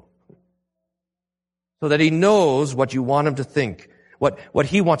for you. so that he knows what you want him to think, what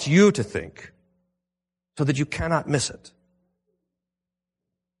he wants you to think, so that you cannot miss it.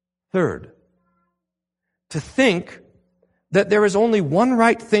 Third, to think that there is only one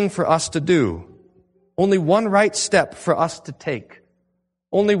right thing for us to do, only one right step for us to take,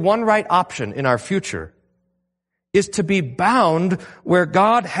 only one right option in our future, is to be bound where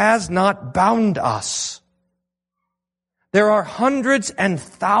God has not bound us. There are hundreds and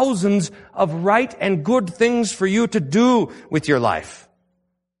thousands of right and good things for you to do with your life.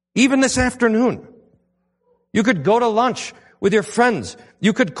 Even this afternoon. You could go to lunch with your friends.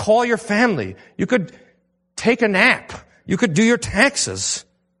 You could call your family. You could take a nap. You could do your taxes.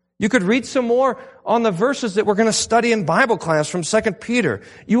 You could read some more on the verses that we're going to study in Bible class from 2 Peter.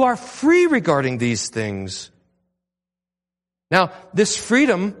 You are free regarding these things. Now, this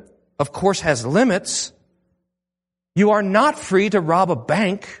freedom, of course, has limits. You are not free to rob a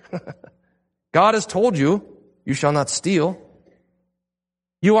bank. God has told you, you shall not steal.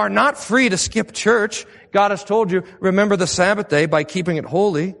 You are not free to skip church. God has told you, remember the Sabbath day by keeping it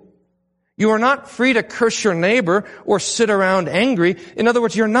holy. You are not free to curse your neighbor or sit around angry. In other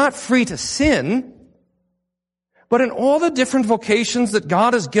words, you're not free to sin. But in all the different vocations that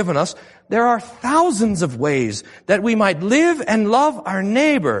God has given us, there are thousands of ways that we might live and love our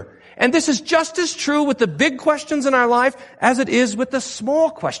neighbor. And this is just as true with the big questions in our life as it is with the small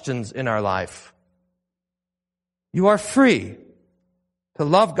questions in our life. You are free to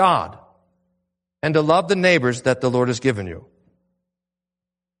love God and to love the neighbors that the Lord has given you.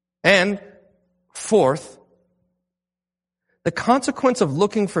 And fourth, the consequence of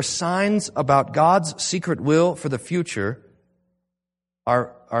looking for signs about God's secret will for the future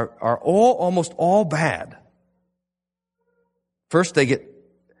are almost all bad. First,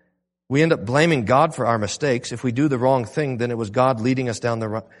 we end up blaming God for our mistakes. If we do the wrong thing, then it was God leading us down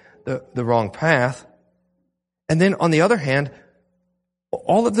the wrong path. And then on the other hand,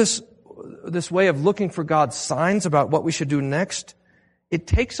 all of this way of looking for God's signs about what we should do next, it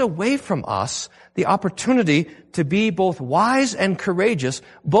takes away from us the opportunity to be both wise and courageous,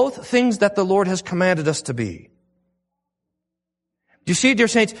 both things that the Lord has commanded us to be. Do you see, dear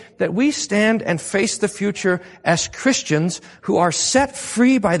saints, that we stand and face the future as Christians who are set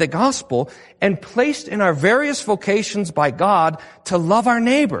free by the gospel and placed in our various vocations by God to love our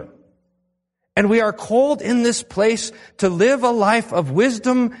neighbor. And we are called in this place to live a life of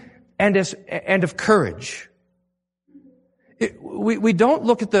wisdom and of courage. We don't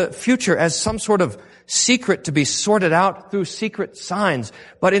look at the future as some sort of secret to be sorted out through secret signs,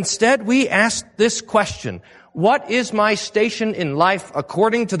 but instead we ask this question: what is my station in life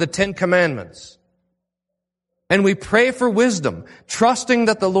according to the 10 Commandments? And we pray for wisdom, trusting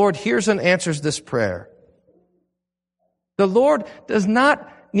that the Lord hears and answers this prayer. The Lord does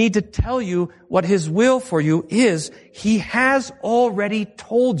not need to tell you what His will for you is. He has already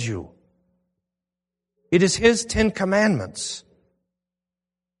told you. It is His 10 Commandments.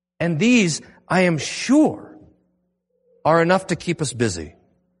 And these, I am sure, are enough to keep us busy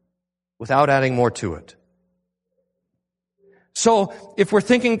without adding more to it. So, if we're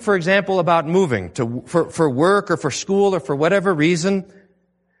thinking, for example, about moving for work or for school or for whatever reason,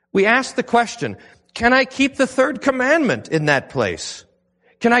 we ask the question, can I keep the 3rd commandment in that place?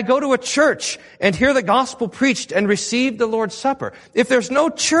 Can I go to a church and hear the gospel preached and receive the Lord's Supper? If there's no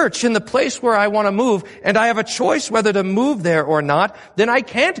church in the place where I want to move and I have a choice whether to move there or not, then I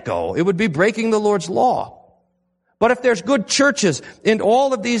can't go. It would be breaking the Lord's law. But if there's good churches in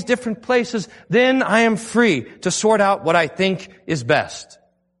all of these different places, then I am free to sort out what I think is best.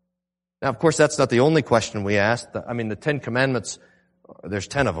 Now, of course, that's not the only question we ask. The 10 Commandments, there's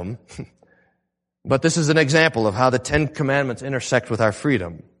 10 of them. But this is an example of how the 10 Commandments intersect with our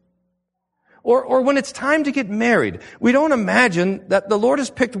freedom. Or when it's time to get married, we don't imagine that the Lord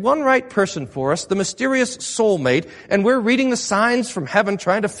has picked one right person for us, the mysterious soulmate, and we're reading the signs from heaven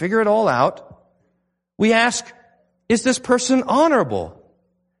trying to figure it all out. We ask, is this person honorable?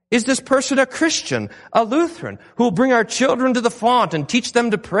 Is this person a Christian, a Lutheran, who will bring our children to the font and teach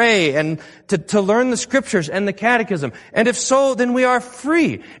them to pray and to learn the scriptures and the catechism? And if so, then we are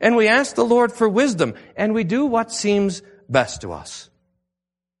free. And we ask the Lord for wisdom, and we do what seems best to us.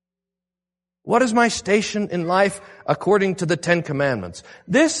 What is my station in life according to the 10 Commandments?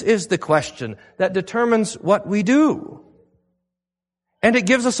 This is the question that determines what we do. And it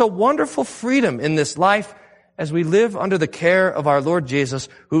gives us a wonderful freedom in this life as we live under the care of our Lord Jesus,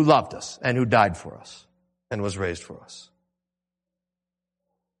 who loved us and who died for us and was raised for us.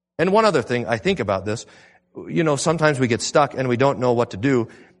 And one other thing I think about this, sometimes we get stuck and we don't know what to do.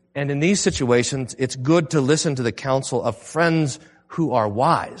 And in these situations, it's good to listen to the counsel of friends who are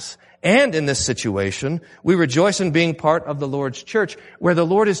wise And in this situation, we rejoice in being part of the Lord's church, where the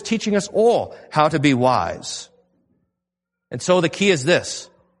Lord is teaching us all how to be wise. And so the key is this.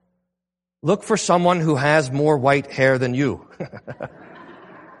 Look for someone who has more white hair than you.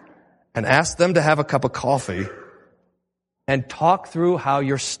 And ask them to have a cup of coffee and talk through how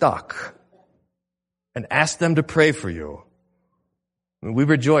you're stuck. And ask them to pray for you. And we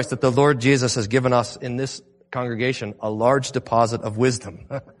rejoice that the Lord Jesus has given us in this congregation a large deposit of wisdom.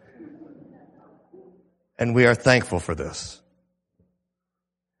 And we are thankful for this.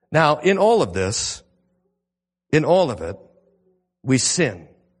 Now, in all of this, in all of it, we sin.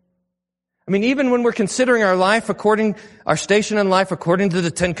 I mean, even when we're considering our life our station in life according to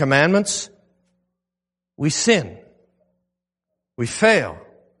the 10 Commandments, we sin. We fail.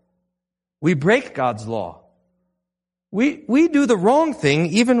 We break God's law. We do the wrong thing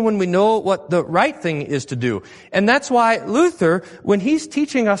even when we know what the right thing is to do. And that's why Luther, when he's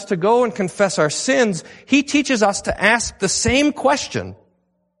teaching us to go and confess our sins, he teaches us to ask the same question.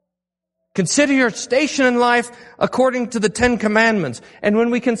 Consider your station in life according to the 10 Commandments. And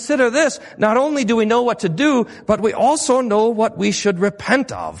when we consider this, not only do we know what to do, but we also know what we should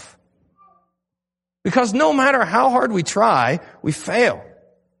repent of. Because no matter how hard we try, we fail.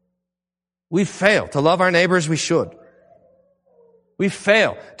 We fail to love our neighbors we should. We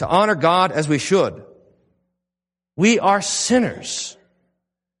fail to honor God as we should. We are sinners.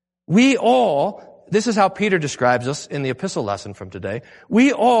 We all, this is how Peter describes us in the epistle lesson from today.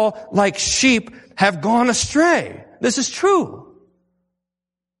 We all, like sheep, have gone astray. This is true.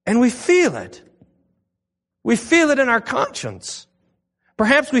 And we feel it. We feel it in our conscience.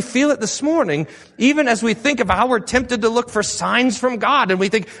 Perhaps we feel it this morning, even as we think of how we're tempted to look for signs from God. And we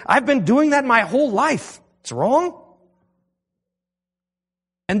think, I've been doing that my whole life. It's wrong.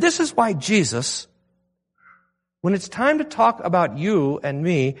 And this is why Jesus, when it's time to talk about you and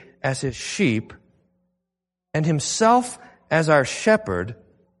me as his sheep, and himself as our shepherd,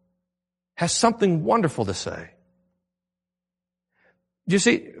 has something wonderful to say. You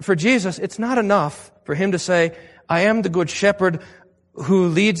see, for Jesus, it's not enough for him to say, I am the good shepherd who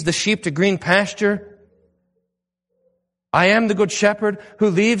leads the sheep to green pasture. I am the good shepherd who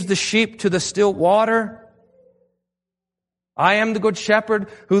leads the sheep to the still water. I am the good shepherd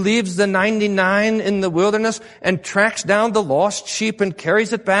who leaves the 99 in the wilderness and tracks down the lost sheep and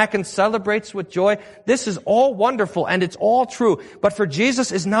carries it back and celebrates with joy. This is all wonderful and it's all true. But for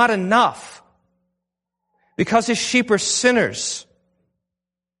Jesus is not enough. Because his sheep are sinners.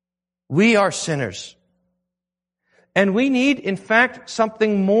 We are sinners. And we need, in fact,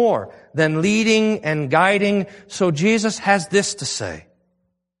 something more than leading and guiding. So Jesus has this to say.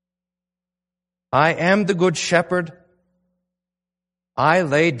 I am the good shepherd. I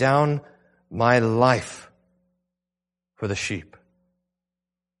lay down my life for the sheep.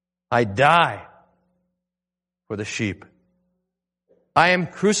 I die for the sheep. I am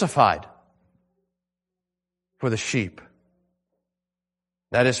crucified for the sheep.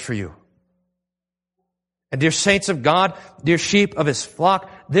 That is for you. And dear saints of God, dear sheep of his flock,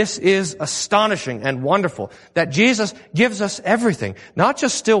 this is astonishing and wonderful that Jesus gives us everything. Not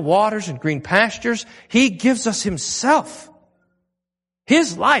just still waters and green pastures. He gives us himself.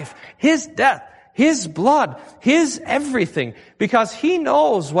 His life, his death, his blood, his everything. Because he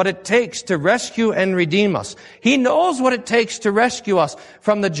knows what it takes to rescue and redeem us. He knows what it takes to rescue us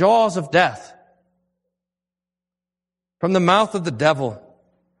from the jaws of death. From the mouth of the devil.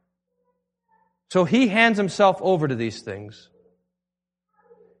 So he hands himself over to these things.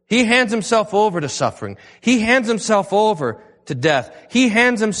 He hands himself over to suffering. He hands himself over to death. He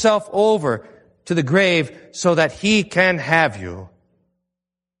hands himself over to the grave so that he can have you.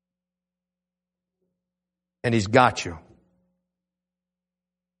 And he's got you.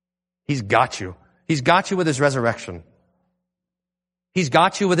 He's got you. He's got you with his resurrection. He's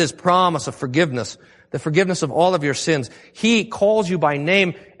got you with his promise of forgiveness, the forgiveness of all of your sins. He calls you by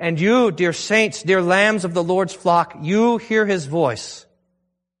name, and you, dear saints, dear lambs of the Lord's flock, you hear his voice.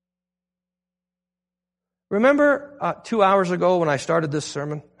 Remember 2 hours ago when I started this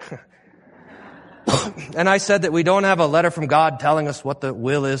sermon? And I said that we don't have a letter from God telling us what the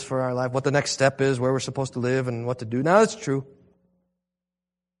will is for our life, what the next step is, where we're supposed to live, and what to do. Now, that's true.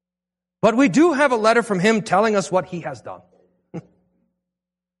 But we do have a letter from him telling us what he has done.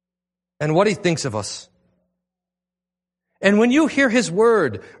 And what he thinks of us. And when you hear his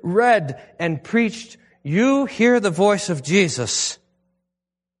word read and preached, you hear the voice of Jesus,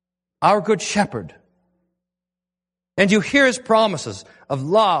 our good shepherd. And you hear his promises of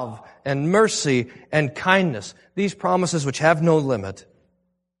love and mercy and kindness. These promises which have no limit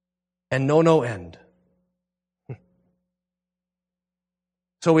and know no end.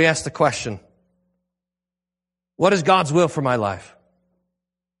 So we ask the question, what is God's will for my life?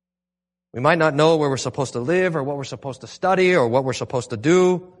 We might not know where we're supposed to live or what we're supposed to study or what we're supposed to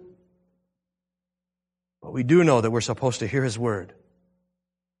do, but we do know that we're supposed to hear His word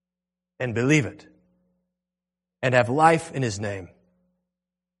and believe it and have life in His name.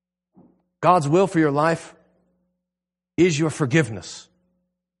 God's will for your life is your forgiveness.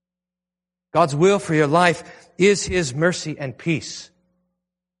 God's will for your life is His mercy and peace.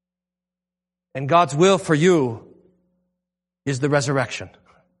 And God's will for you is the resurrection,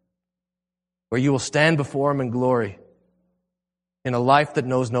 where you will stand before Him in glory in a life that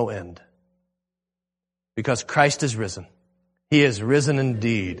knows no end. Because Christ is risen. He is risen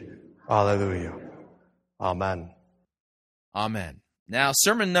indeed. Hallelujah. Amen. Amen. Now,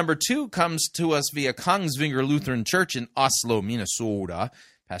 sermon number 2 comes to us via Kongsvinger Lutheran Church in Oslo, Minnesota.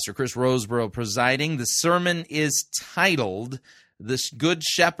 Pastor Chris Roseborough presiding. The sermon is titled, "The Good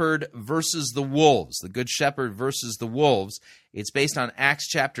Shepherd versus the Wolves." The Good Shepherd versus the Wolves. It's based on Acts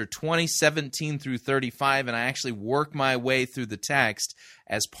chapter 20, 17 through 35, and I actually work my way through the text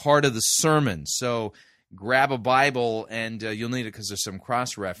as part of the sermon. So grab a Bible, and you'll need it because there's some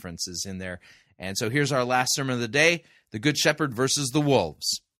cross-references in there. And so here's our last sermon of the day, The Good Shepherd versus the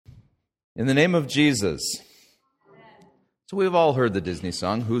Wolves. In the name of Jesus. So we've all heard the Disney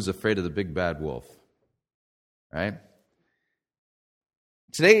song, Who's Afraid of the Big Bad Wolf? Right?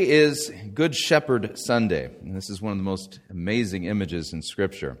 Today is Good Shepherd Sunday, and this is one of the most amazing images in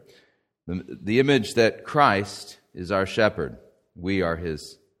Scripture. The image that Christ is our shepherd. We are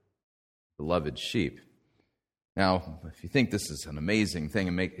His beloved sheep. Now, if you think this is an amazing thing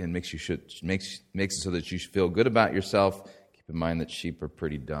and makes it so that you should feel good about yourself, keep in mind that sheep are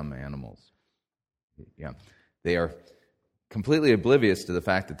pretty dumb animals. Yeah, they are completely oblivious to the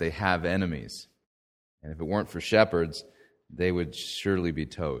fact that they have enemies. And if it weren't for shepherds, they would surely be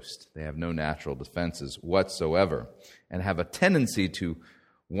toast. They have no natural defenses whatsoever and have a tendency to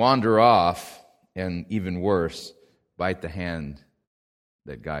wander off and, even worse, bite the hand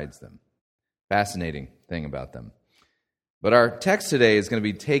that guides them. Fascinating thing about them. But our text today is going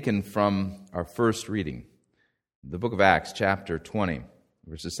to be taken from our first reading, the book of Acts, chapter 20,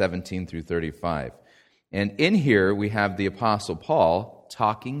 verses 17 through 35. And in here we have the Apostle Paul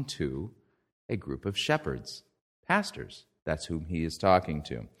talking to a group of shepherds, pastors. That's whom he is talking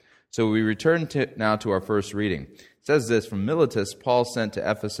to. So we return now to our first reading. It says this, from Miletus, Paul sent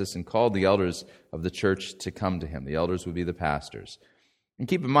to Ephesus and called the elders of the church to come to him. The elders would be the pastors. And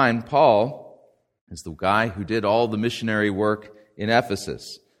keep in mind, Paul is the guy who did all the missionary work in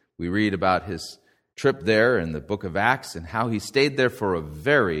Ephesus. We read about his trip there in the book of Acts and how he stayed there for a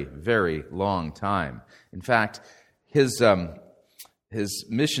very, very long time. In fact, his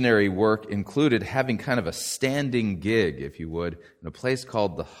missionary work included having kind of a standing gig, if you would, in a place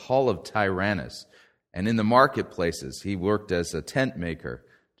called the Hall of Tyrannus. And in the marketplaces, he worked as a tent maker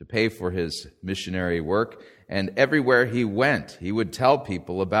to pay for his missionary work. And everywhere he went, he would tell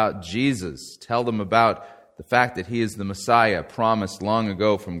people about Jesus, tell them about the fact that he is the Messiah promised long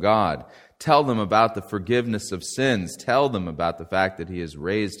ago from God, tell them about the forgiveness of sins, tell them about the fact that he is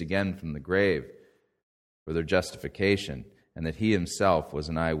raised again from the grave for their justification, and that he himself was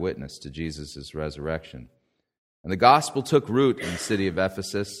an eyewitness to Jesus' resurrection. And the gospel took root in the city of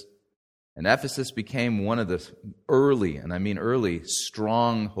Ephesus, and Ephesus became one of the early, and I mean early,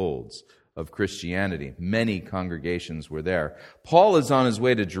 strongholds of Christianity. Many congregations were there. Paul is on his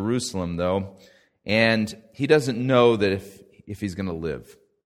way to Jerusalem, though, and he doesn't know that if he's going to live.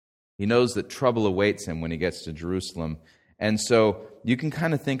 He knows that trouble awaits him when he gets to Jerusalem. And so you can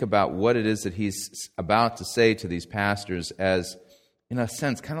kind of think about what it is that he's about to say to these pastors as, in a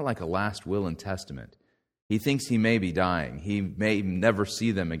sense, kind of like a last will and testament. He thinks he may be dying. He may never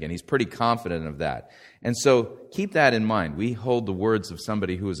see them again. He's pretty confident of that. And so keep that in mind. We hold the words of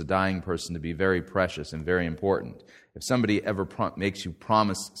somebody who is a dying person to be very precious and very important. If somebody ever makes you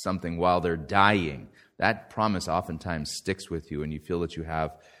promise something while they're dying, that promise oftentimes sticks with you and you feel that you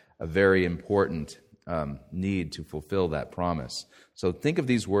have a very important need to fulfill that promise. So think of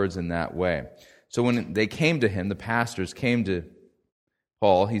these words in that way. So when they came to him, the pastors came to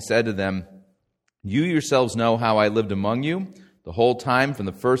Paul, he said to them, "You yourselves know how I lived among you the whole time from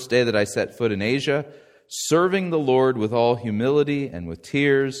the first day that I set foot in Asia, serving the Lord with all humility and with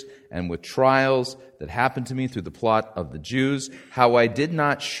tears and with trials that happened to me through the plot of the Jews, how I did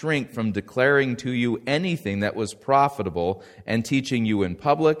not shrink from declaring to you anything that was profitable and teaching you in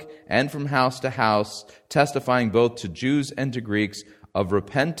public and from house to house, testifying both to Jews and to Greeks of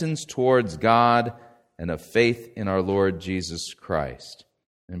repentance towards God and of faith in our Lord Jesus Christ."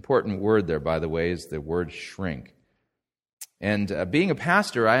 An important word there, by the way, is the word shrink. And being a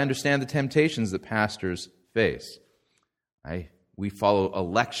pastor, I understand the temptations that pastors face. We follow a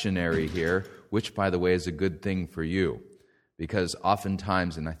lectionary here, which, by the way, is a good thing for you. Because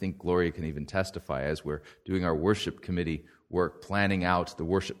oftentimes, and I think Gloria can even testify, as we're doing our worship committee work, planning out the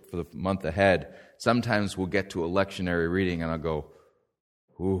worship for the month ahead, sometimes we'll get to a lectionary reading and I'll go,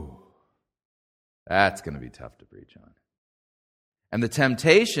 ooh, that's going to be tough to preach on. And the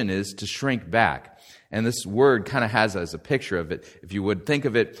temptation is to shrink back. And this word kind of has as a picture of it, if you would think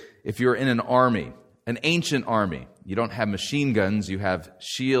of it, if you're in an army, an ancient army, you don't have machine guns, you have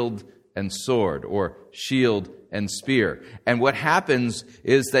shield and sword, or shield and spear. And what happens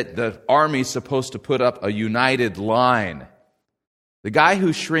is that the army's supposed to put up a united line. The guy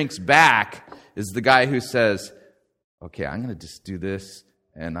who shrinks back is the guy who says, okay, I'm going to just do this,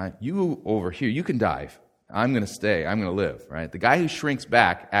 and you over here, you can dive. I'm going to stay. I'm going to live, right? The guy who shrinks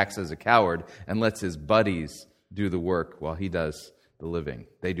back acts as a coward and lets his buddies do the work while he does the living.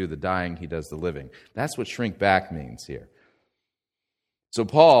 They do the dying, he does the living. That's what shrink back means here. So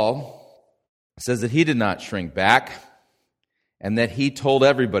Paul says that he did not shrink back and that he told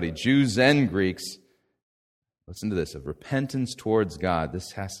everybody, Jews and Greeks, listen to this, of repentance towards God.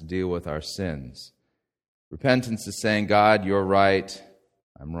 This has to deal with our sins. Repentance is saying, God, you're right,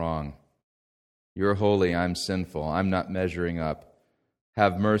 I'm wrong. You're holy, I'm sinful, I'm not measuring up.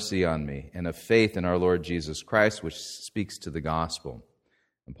 Have mercy on me, and of faith in our Lord Jesus Christ, which speaks to the gospel.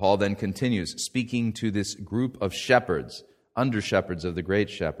 And Paul then continues, speaking to this group of shepherds, under-shepherds of the great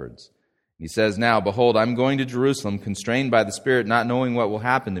shepherds. He says, now, behold, I'm going to Jerusalem, constrained by the Spirit, not knowing what will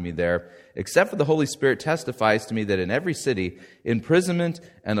happen to me there, except for the Holy Spirit testifies to me that in every city, imprisonment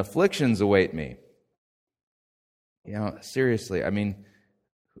and afflictions await me. You know, seriously, I mean,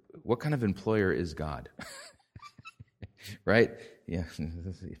 what kind of employer is God? Right? Yeah,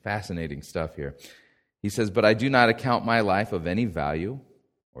 fascinating stuff here. He says, but I do not account my life of any value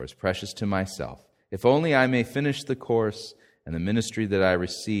or as precious to myself, if only I may finish the course and the ministry that I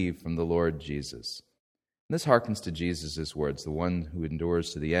receive from the Lord Jesus. And this harkens to Jesus' words, the one who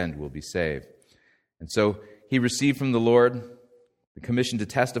endures to the end will be saved. And so he received from the Lord the commission to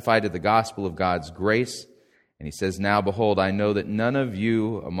testify to the gospel of God's grace. And he says, now behold, I know that none of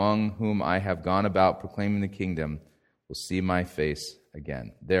you among whom I have gone about proclaiming the kingdom will see my face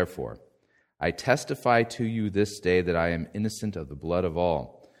again. Therefore, I testify to you this day that I am innocent of the blood of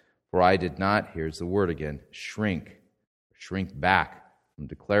all. For I did not, here's the word again, shrink back from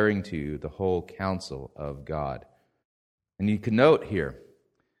declaring to you the whole counsel of God. And you can note here,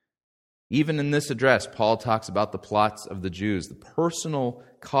 even in this address, Paul talks about the plots of the Jews, the personal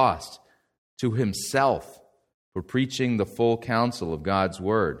cost to himself for preaching the full counsel of God's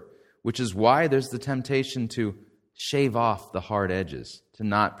word, which is why there's the temptation to shave off the hard edges, to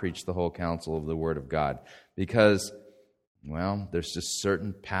not preach the whole counsel of the word of God, because, well, there's just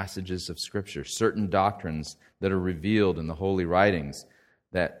certain passages of Scripture, certain doctrines that are revealed in the holy writings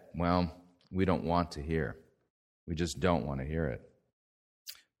that, well, we don't want to hear. We just don't want to hear it.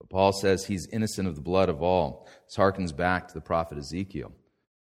 But Paul says he's innocent of the blood of all. This harkens back to the prophet Ezekiel,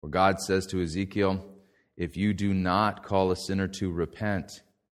 where God says to Ezekiel, if you do not call a sinner to repent,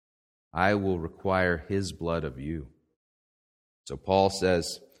 I will require his blood of you. So Paul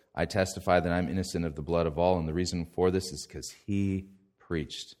says, I testify that I'm innocent of the blood of all, and the reason for this is because he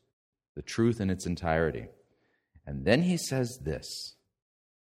preached the truth in its entirety. And then he says this,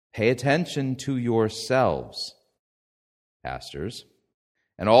 pay attention to yourselves, pastors,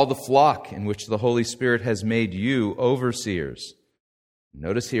 and all the flock in which the Holy Spirit has made you overseers.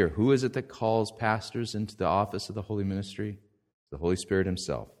 Notice here, who is it that calls pastors into the office of the holy ministry? The Holy Spirit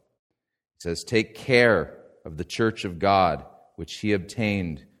himself. It says, take care of the church of God, which he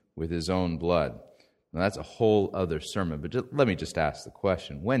obtained with his own blood. Now that's a whole other sermon, but let me just ask the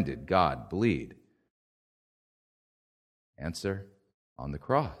question, when did God bleed? Answer, on the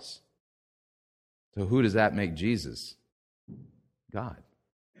cross. So who does that make Jesus? God.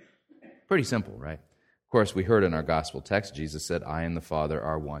 Pretty simple, right? Of course, we heard in our gospel text, Jesus said, I and the Father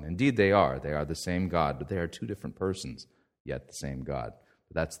are one. Indeed, they are. They are the same God, but they are two different persons, yet the same God.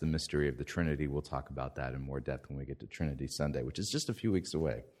 But that's the mystery of the Trinity. We'll talk about that in more depth when we get to Trinity Sunday, which is just a few weeks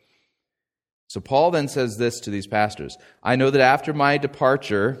away. So Paul then says this to these pastors, I know that after my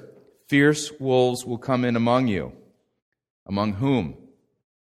departure, fierce wolves will come in among you. Among whom?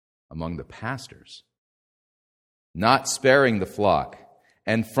 Among the pastors. Not sparing the flock.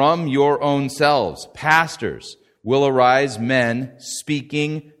 And from your own selves, pastors, will arise men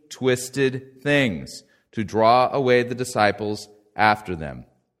speaking twisted things to draw away the disciples after them.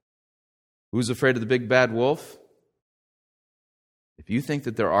 Who's afraid of the big bad wolf? If you think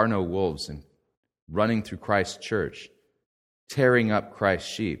that there are no wolves running through Christ's church, tearing up Christ's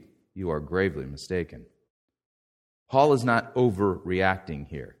sheep, you are gravely mistaken. Paul is not overreacting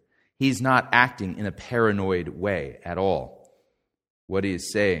here. He's not acting in a paranoid way at all. What he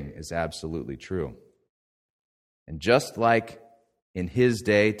is saying is absolutely true. And just like in his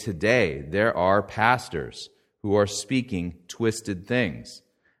day today, there are pastors who are speaking twisted things.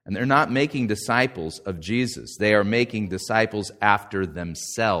 And they're not making disciples of Jesus. They are making disciples after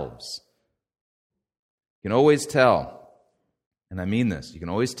themselves. You can always tell, and I mean this, you can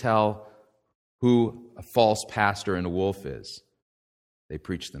always tell who a false pastor and a wolf is. They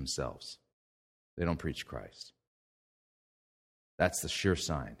preach themselves. They don't preach Christ. That's the sure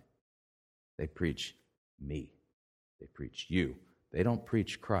sign. They preach me. They preach you. They don't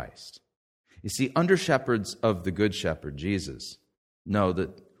preach Christ. You see, under-shepherds of the Good Shepherd, Jesus, know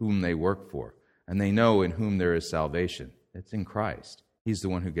that whom they work for, and they know in whom there is salvation. It's in Christ. He's the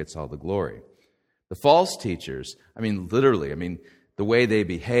one who gets all the glory. The false teachers, literally, the way they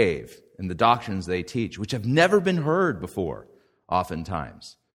behave and the doctrines they teach, which have never been heard before,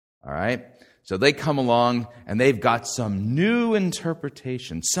 oftentimes. All right? So they come along and they've got some new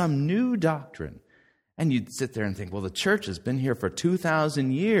interpretation, some new doctrine. And you'd sit there and think, well, the church has been here for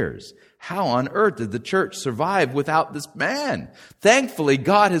 2,000 years. How on earth did the church survive without this man? Thankfully,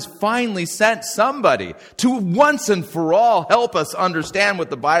 God has finally sent somebody to once and for all help us understand what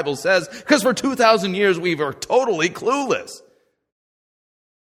the Bible says, because for 2,000 years we were totally clueless.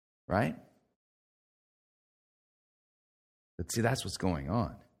 Right? But see, that's what's going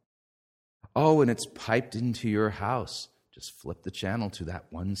on. Oh, and it's piped into your house. Just flip the channel to that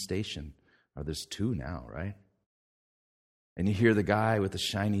one station. Or there's two now, right? And you hear the guy with the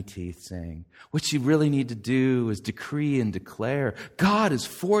shiny teeth saying, what you really need to do is decree and declare. God is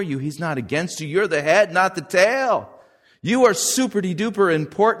for you. He's not against you. You're the head, not the tail. You are super-de-duper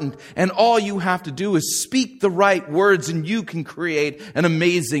important, and all you have to do is speak the right words, and you can create an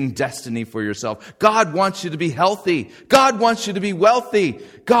amazing destiny for yourself. God wants you to be healthy. God wants you to be wealthy.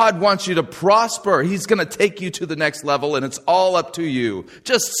 God wants you to prosper. He's going to take you to the next level, and it's all up to you.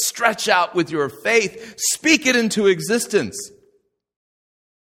 Just stretch out with your faith. Speak it into existence.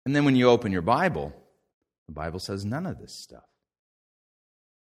 And then when you open your Bible, the Bible says none of this stuff.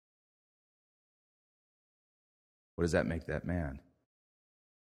 What does that make that man?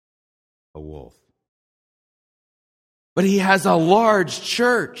 A wolf. But he has a large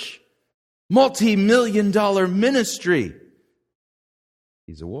church, multi-million-dollar ministry.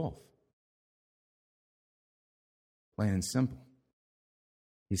 He's a wolf. Plain and simple.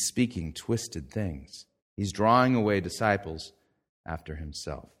 He's speaking twisted things. He's drawing away disciples after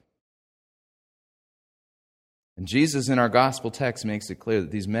himself. And Jesus in our gospel text makes it clear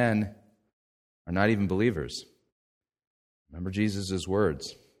that these men are not even believers. Remember Jesus'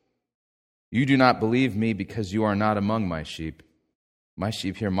 words. You do not believe me because you are not among my sheep. My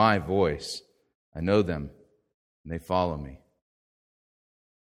sheep hear my voice. I know them, and they follow me.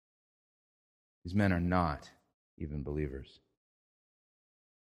 These men are not even believers.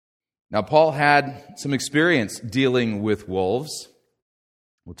 Now, Paul had some experience dealing with wolves.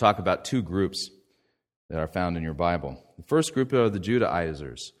 We'll talk about two groups that are found in your Bible. The first group are the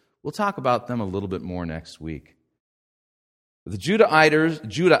Judaizers. We'll talk about them a little bit more next week. The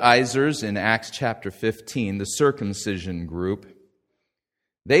Judaizers in Acts chapter 15, the circumcision group,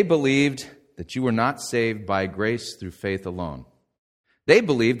 they believed that you were not saved by grace through faith alone. They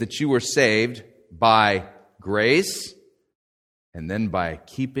believed that you were saved by grace and then by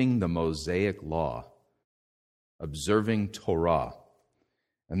keeping the Mosaic law, observing Torah.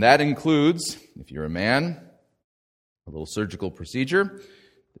 And that includes, if you're a man, a little surgical procedure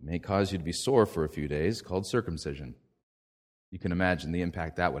that may cause you to be sore for a few days called circumcision. You can imagine the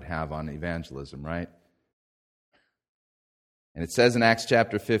impact that would have on evangelism, right? And it says in Acts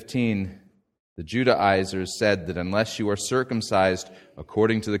chapter 15, the Judaizers said that unless you are circumcised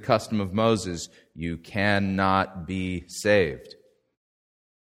according to the custom of Moses, you cannot be saved.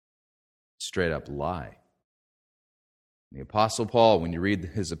 Straight up lie. The Apostle Paul, when you read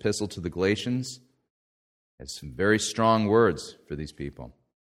his epistle to the Galatians, has some very strong words for these people.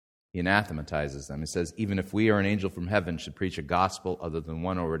 He anathematizes them. He says, even if we or an angel from heaven should preach a gospel other than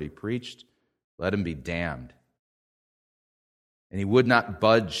one already preached, let him be damned. And he would not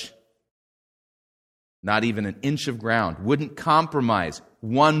budge, not even an inch of ground, wouldn't compromise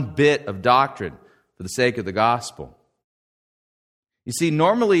one bit of doctrine for the sake of the gospel. You see,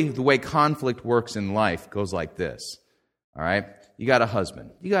 normally the way conflict works in life goes like this. All right? You got a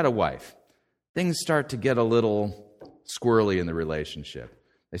husband, you got a wife. Things start to get a little squirrely in the relationship.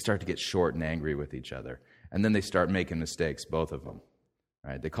 They start to get short and angry with each other. And then they start making mistakes, both of them.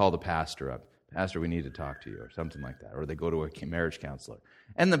 Right? They call the pastor up. Pastor, we need to talk to you, or something like that. Or they go to a marriage counselor.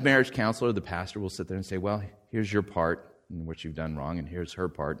 And the marriage counselor, the pastor, will sit there and say, well, here's your part in which you've done wrong, and here's her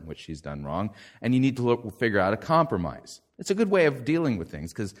part in which she's done wrong, and you need to figure out a compromise. It's a good way of dealing with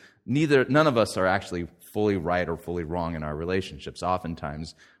things, because none of us are actually fully right or fully wrong in our relationships.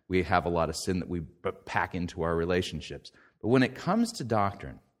 Oftentimes, we have a lot of sin that we pack into our relationships. But when it comes to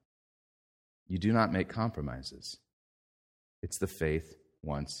doctrine, you do not make compromises. It's the faith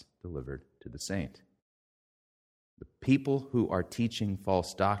once delivered to the saint. The people who are teaching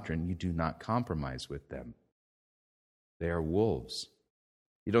false doctrine, you do not compromise with them. They are wolves.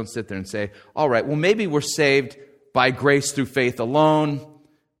 You don't sit there and say, all right, well, maybe we're saved by grace through faith alone,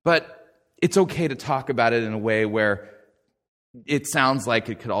 but it's okay to talk about it in a way where it sounds like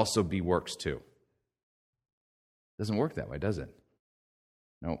it could also be works too. It doesn't work that way, does it?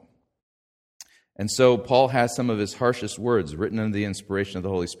 No. And so Paul has some of his harshest words written under the inspiration of the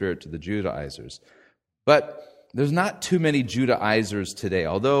Holy Spirit to the Judaizers. But there's not too many Judaizers today,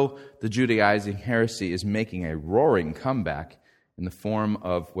 although the Judaizing heresy is making a roaring comeback in the form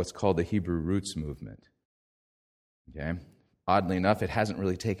of what's called the Hebrew Roots movement. Okay? Oddly enough, it hasn't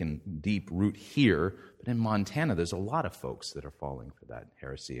really taken deep root here, but in Montana, there's a lot of folks that are falling for that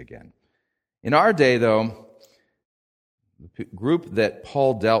heresy again. In our day, though, the group that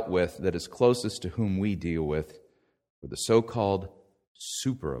Paul dealt with that is closest to whom we deal with were the so-called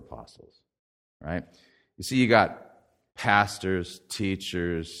super apostles, right? You see, you got pastors,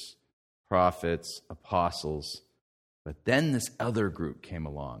 teachers, prophets, apostles, but then this other group came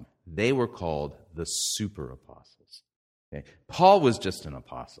along. They were called the super apostles. Okay? Paul was just an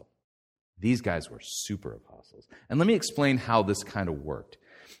apostle. These guys were super apostles. And let me explain how this kind of worked.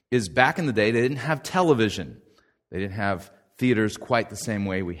 Is back in the day, they didn't have television. They didn't have theaters quite the same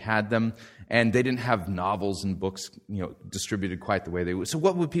way we had them, and they didn't have novels and books, distributed quite the way they would. So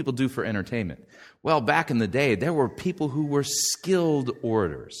what would people do for entertainment? Well, back in the day, there were people who were skilled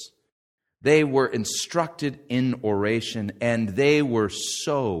orators. They were instructed in oration, and they were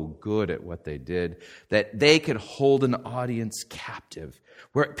so good at what they did that they could hold an audience captive,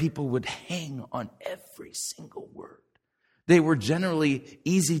 where people would hang on every single word. They were generally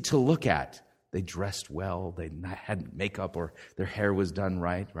easy to look at. They dressed well. They had makeup, or their hair was done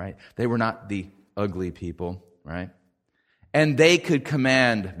right? They were not the ugly people, right? And they could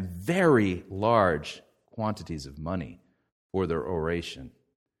command very large quantities of money for their oration.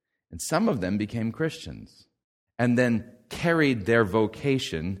 And some of them became Christians and then carried their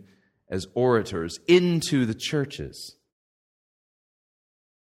vocation as orators into the churches.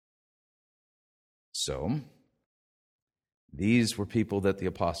 So, these were people that the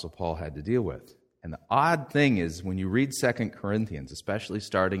Apostle Paul had to deal with. And the odd thing is, when you read 2 Corinthians, especially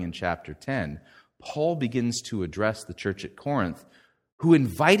starting in chapter 10, Paul begins to address the church at Corinth, who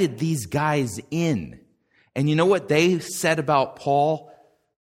invited these guys in. And you know what they said about Paul?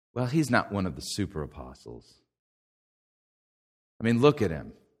 Well, he's not one of the super apostles. I mean, look at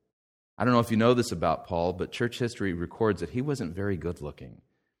him. I don't know if you know this about Paul, but church history records that he wasn't very good looking.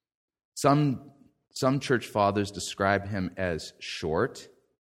 Some church fathers describe him as short,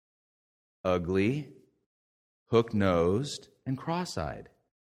 ugly, hook-nosed, and cross-eyed.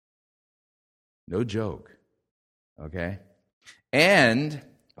 No joke, okay? And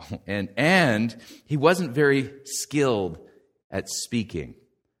he wasn't very skilled at speaking,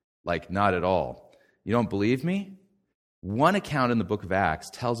 like not at all. You don't believe me? One account in the book of Acts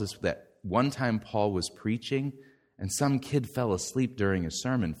tells us that one time Paul was preaching, and some kid fell asleep during a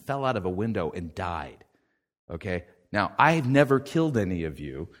sermon, fell out of a window, and died. Okay? Now, I've never killed any of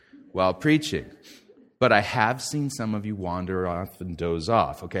you while preaching, but I have seen some of you wander off and doze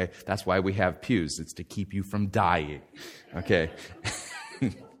off. Okay? That's why we have pews. It's to keep you from dying. Okay? All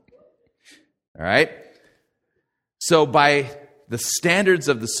right? So by the standards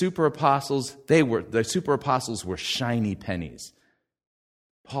of the super apostles, the super apostles were shiny pennies.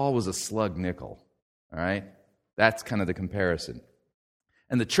 Paul was a slug nickel. All right? That's kind of the comparison.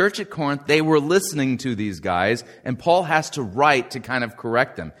 And the church at Corinth, they were listening to these guys, and Paul has to write to kind of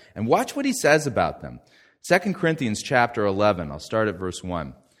correct them. And watch what he says about them. 2 Corinthians chapter 11, I'll start at verse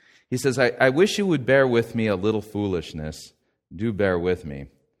 1. He says, I wish you would bear with me a little foolishness. Do bear with me.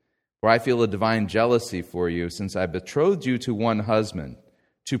 For I feel a divine jealousy for you, since I betrothed you to one husband,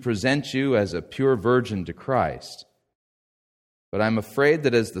 to present you as a pure virgin to Christ. But I'm afraid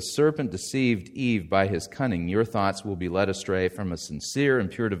that as the serpent deceived Eve by his cunning, your thoughts will be led astray from a sincere and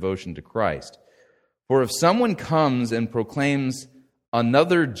pure devotion to Christ. For if someone comes and proclaims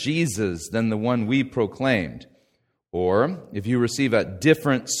another Jesus than the one we proclaimed, or if you receive a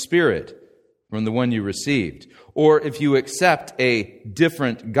different spirit from the one you received, or if you accept a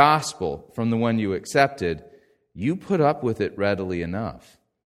different gospel from the one you accepted, you put up with it readily enough.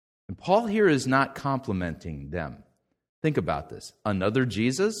 And Paul here is not complimenting them. Think about this. Another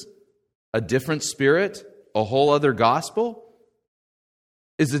Jesus? A different spirit? A whole other gospel?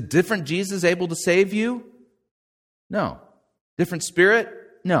 Is a different Jesus able to save you? No. Different spirit?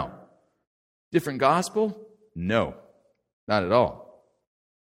 No. Different gospel? No. Not at all.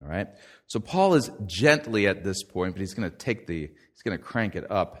 All right? So Paul is gently at this point, but he's going to crank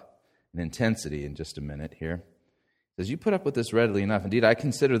it up in intensity in just a minute here. He says, you put up with this readily enough. Indeed, I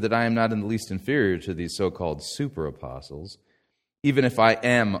consider that I am not in the least inferior to these so-called super apostles, even if I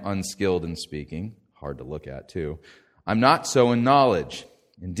am unskilled in speaking. Hard to look at, too. I'm not so in knowledge.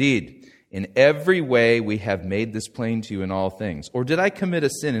 Indeed, in every way we have made this plain to you in all things. Or did I commit a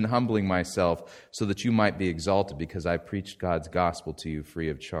sin in humbling myself so that you might be exalted because I preached God's gospel to you free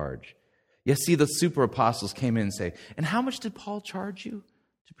of charge? You see, the super apostles came in and say, and how much did Paul charge you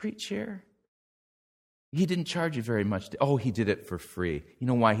to preach here? He didn't charge you very much. Oh, he did it for free. You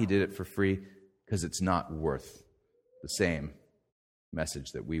know why he did it for free? Because it's not worth the same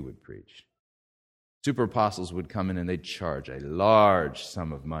message that we would preach. Super apostles would come in and they'd charge a large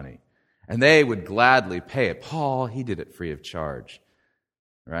sum of money. And they would gladly pay it. Paul, he did it free of charge.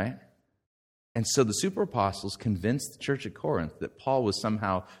 Right? And so the super apostles convinced the church at Corinth that Paul was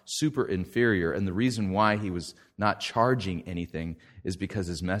somehow super inferior. And the reason why he was not charging anything is because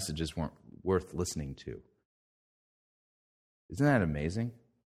his messages weren't worth listening to. Isn't that amazing?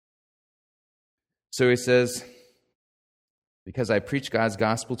 So he says, because I preach God's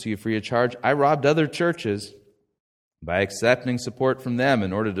gospel to you free of charge, I robbed other churches by accepting support from them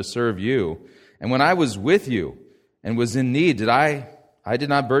in order to serve you. And when I was with you and was in need, I did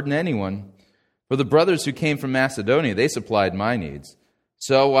not burden anyone. For the brothers who came from Macedonia, they supplied my needs.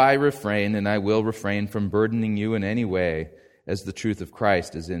 So I refrain, and I will refrain from burdening you in any way, as the truth of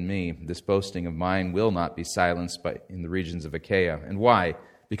Christ is in me. This boasting of mine will not be silenced in the regions of Achaia. And why?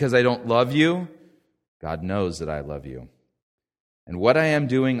 Because I don't love you? God knows that I love you. And what I am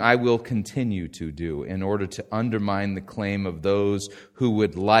doing, I will continue to do in order to undermine the claim of those who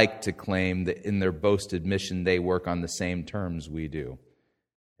would like to claim that in their boasted mission they work on the same terms we do.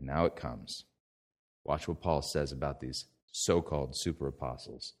 And now it comes. Watch what Paul says about these so-called super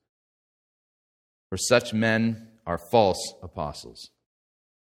apostles. For such men are false apostles.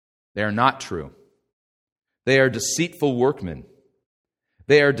 They are not true. They are deceitful workmen.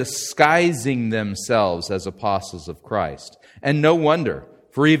 They are disguising themselves as apostles of Christ. And no wonder,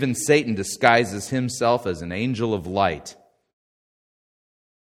 for even Satan disguises himself as an angel of light.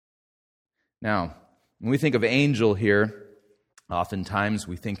 Now, when we think of angel here, oftentimes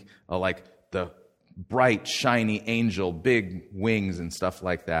we think like the bright, shiny angel, big wings and stuff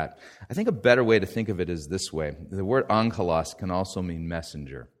like that. I think a better way to think of it is this way. The word angelos can also mean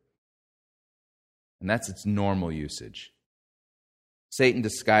messenger. And that's its normal usage. Satan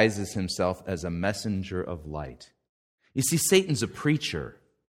disguises himself as a messenger of light. You see, Satan's a preacher.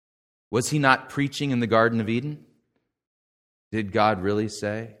 Was he not preaching in the Garden of Eden? Did God really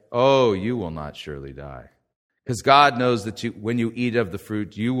say, "Oh, you will not surely die"? Because God knows that when you eat of the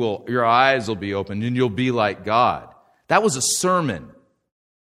fruit, your eyes will be opened and you'll be like God. That was a sermon.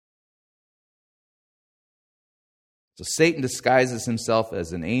 So Satan disguises himself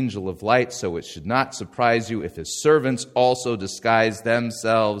as an angel of light, so it should not surprise you if his servants also disguise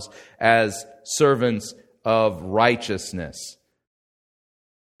themselves as servants of righteousness.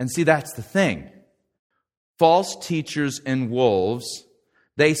 And see, that's the thing. False teachers and wolves,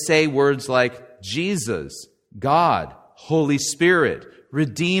 they say words like Jesus, God, Holy Spirit,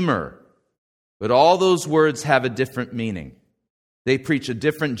 Redeemer. But all those words have a different meaning. They preach a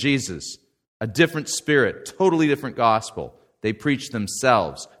different Jesus, a different spirit, totally different gospel. They preach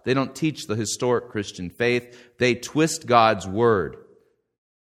themselves. They don't teach the historic Christian faith. They twist God's word.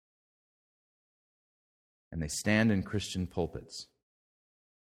 And they stand in Christian pulpits.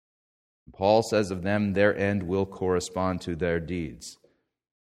 Paul says of them, their end will correspond to their deeds.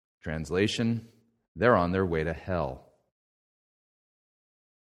 Translation, they're on their way to hell.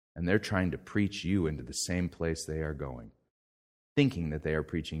 And they're trying to preach you into the same place they are going, thinking that they are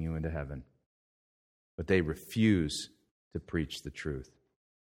preaching you into heaven. But they refuse to preach the truth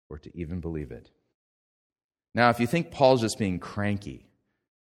or to even believe it. Now, if you think Paul's just being cranky,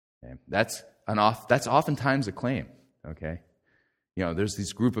 okay, that's oftentimes a claim, okay? You know, there's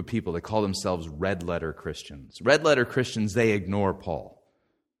this group of people that call themselves red letter Christians. Red letter Christians, they ignore Paul,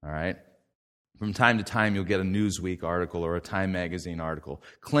 all right? From time to time, you'll get a Newsweek article or a Time magazine article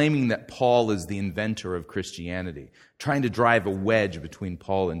claiming that Paul is the inventor of Christianity, trying to drive a wedge between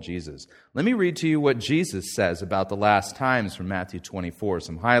Paul and Jesus. Let me read to you what Jesus says about the last times from Matthew 24,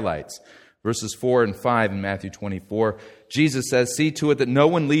 some highlights. Verses 4 and 5 in Matthew 24, Jesus says, "See to it that no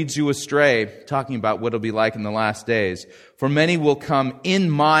one leads you astray," talking about what it'll be like in the last days. "For many will come in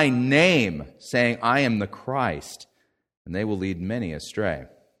my name, saying, 'I am the Christ,' and they will lead many astray."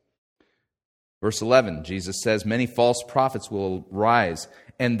 Verse 11, Jesus says, "Many false prophets will rise,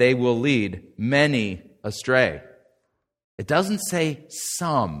 and they will lead many astray." It doesn't say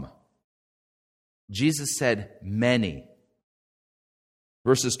some. Jesus said many.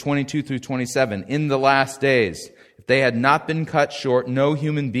 Verses 22 through 27, "In the last days, if they had not been cut short, no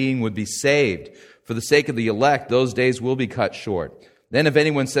human being would be saved. For the sake of the elect, those days will be cut short. Then if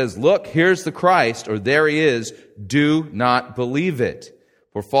anyone says, 'Look, here's the Christ,' or 'There he is,' do not believe it.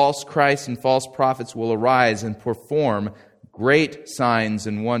 For false Christs and false prophets will arise and perform great signs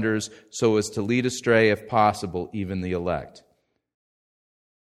and wonders so as to lead astray, if possible, even the elect."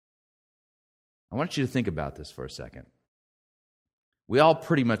 I want you to think about this for a second. We all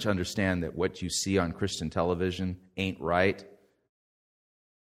pretty much understand that what you see on Christian television ain't right.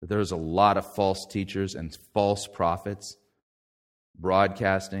 That there's a lot of false teachers and false prophets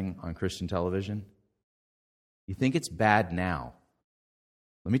broadcasting on Christian television. You think it's bad now?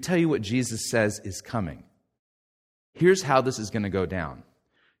 Let me tell you what Jesus says is coming. Here's how this is going to go down.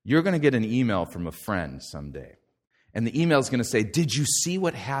 You're going to get an email from a friend someday. And the email is going to say, "Did you see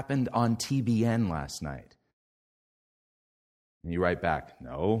what happened on TBN last night?" And you write back,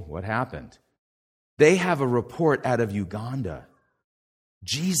 "No, what happened?" They have a report out of Uganda.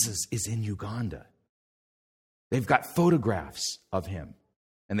 Jesus is in Uganda. They've got photographs of him.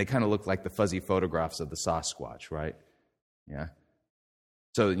 And they kind of look like the fuzzy photographs of the Sasquatch, right? Yeah.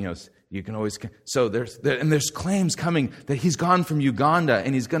 So, you can always... So there's claims coming that he's gone from Uganda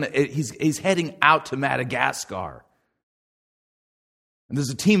and he's heading out to Madagascar. And there's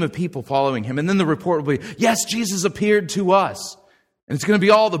a team of people following him. And then the report will be, "Yes, Jesus appeared to us." And it's going to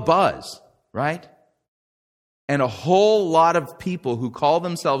be all the buzz, right? And a whole lot of people who call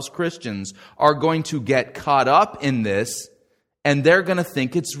themselves Christians are going to get caught up in this, and they're going to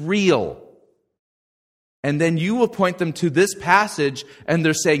think it's real. And then you will point them to this passage, and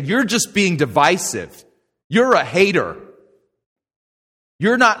they're saying, "You're just being divisive. You're a hater.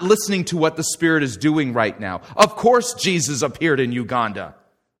 You're not listening to what the Spirit is doing right now. Of course Jesus appeared in Uganda."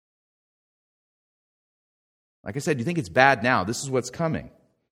 Like I said, you think it's bad now. This is what's coming.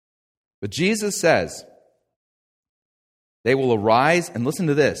 But Jesus says, they will arise, and listen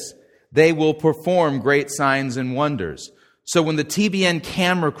to this, they will perform great signs and wonders. So when the TBN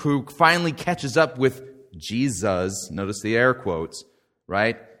camera crew finally catches up with Jesus, notice the air quotes,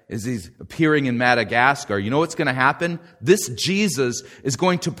 right? As he's appearing in Madagascar, you know what's going to happen? This Jesus is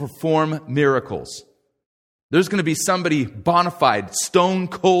going to perform miracles. There's going to be somebody bona fide, stone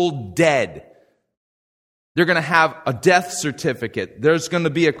cold dead. They're going to have a death certificate. There's going to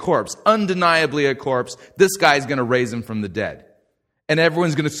be a corpse, undeniably a corpse. This guy's going to raise him from the dead. And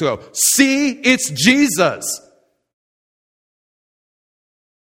everyone's going to go, "See, it's Jesus."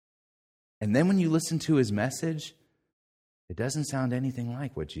 And then when you listen to his message, it doesn't sound anything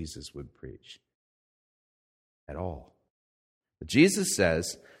like what Jesus would preach at all. But Jesus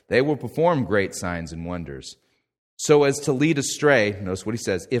says they will perform great signs and wonders so as to lead astray, notice what he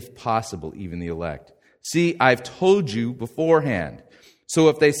says, if possible, even the elect. "See, I've told you beforehand. So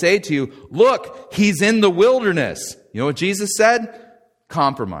if they say to you, 'Look, he's in the wilderness,'" you know what Jesus said?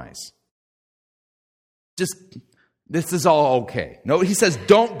 Compromise. This is all okay. No, he says,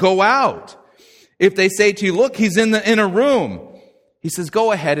 "Don't go out." If they say to you, "Look, he's in the inner room," he says,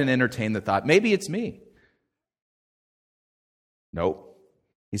 "Go ahead and entertain the thought. Maybe it's me." Nope.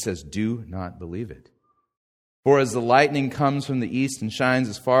 He says, "Do not believe it. For as the lightning comes from the east and shines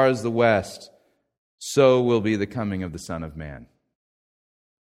as far as the west, so will be the coming of the Son of Man."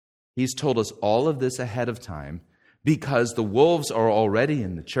 He's told us all of this ahead of time because the wolves are already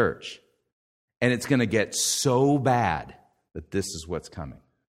in the church. And it's going to get so bad that this is what's coming.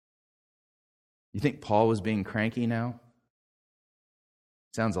 You think Paul was being cranky now?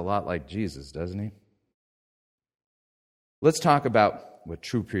 Sounds a lot like Jesus, doesn't he? Let's talk about what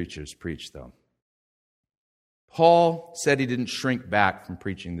true preachers preach, though. Paul said he didn't shrink back from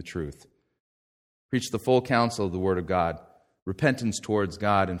preaching the truth. Preached the full counsel of the Word of God, repentance towards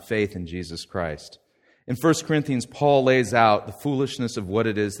God, and faith in Jesus Christ. In 1 Corinthians, Paul lays out the foolishness of what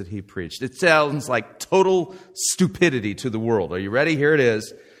it is that he preached. It sounds like total stupidity to the world. Are you ready? Here it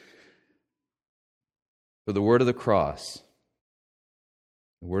is. For the word of the cross,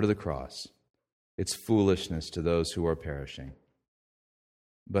 It's foolishness to those who are perishing.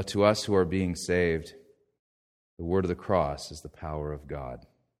 But to us who are being saved, the word of the cross is the power of God.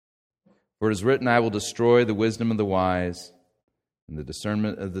 For it is written, I will destroy the wisdom of the wise, and the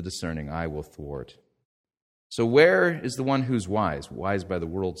discernment of the discerning I will thwart. So where is the one who's wise? Wise by the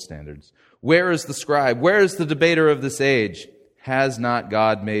world's standards. Where is the scribe? Where is the debater of this age? Has not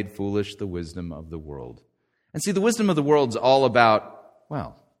God made foolish the wisdom of the world? And see, the wisdom of the world is all about,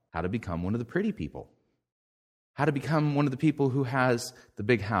 well, how to become one of the pretty people. How to become one of the people who has the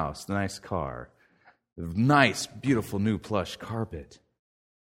big house, the nice car, the nice, beautiful new plush carpet,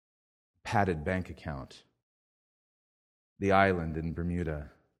 padded bank account, the island in Bermuda,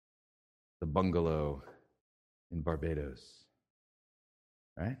 the bungalow in Barbados,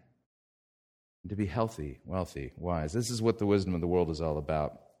 right? And to be healthy, wealthy, wise. This is what the wisdom of the world is all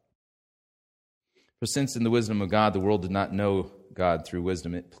about. For since in the wisdom of God, the world did not know God through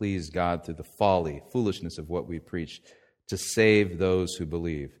wisdom, it pleased God through the folly, foolishness of what we preach, to save those who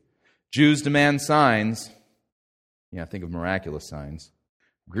believe. Jews demand signs. Yeah, think of miraculous signs.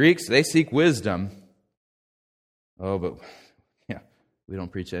 Greeks, they seek wisdom. Oh, but yeah, we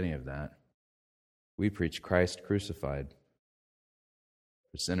don't preach any of that. We preach Christ crucified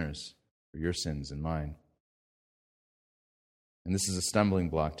for sinners, for your sins and mine. And this is a stumbling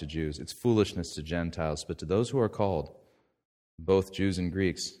block to Jews. It's foolishness to Gentiles, but to those who are called, both Jews and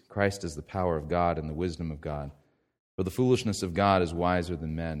Greeks, Christ is the power of God and the wisdom of God. For the foolishness of God is wiser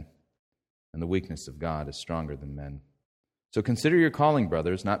than men, and the weakness of God is stronger than men. So consider your calling,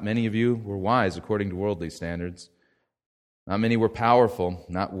 brothers. Not many of you were wise according to worldly standards. Not many were powerful.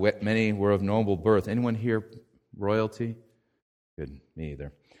 Not many were of noble birth. Anyone here royalty? Good, me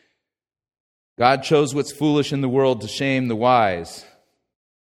either. God chose what's foolish in the world to shame the wise,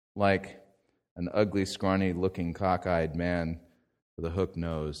 like an ugly, scrawny-looking, cockeyed man with a hooked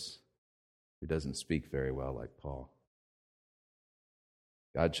nose who doesn't speak very well like Paul.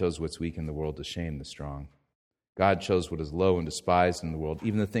 God chose what's weak in the world to shame the strong. God chose what is low and despised in the world,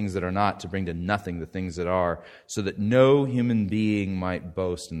 even the things that are not, to bring to nothing the things that are, so that no human being might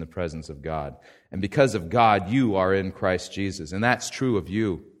boast in the presence of God. And because of God, you are in Christ Jesus. And that's true of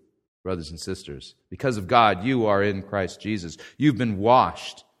you, brothers and sisters. Because of God, you are in Christ Jesus. You've been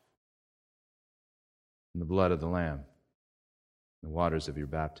washed in the blood of the Lamb, the waters of your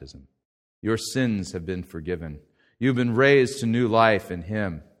baptism. Your sins have been forgiven. You've been raised to new life in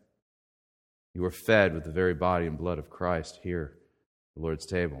Him. You are fed with the very body and blood of Christ here, the Lord's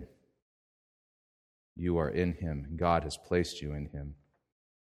table. You are in Him, and God has placed you in Him.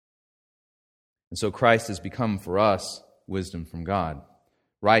 And so Christ has become for us wisdom from God,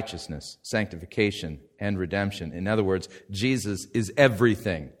 righteousness, sanctification, and redemption. In other words, Jesus is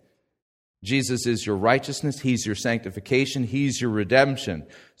everything. Jesus is your righteousness, He's your sanctification, He's your redemption,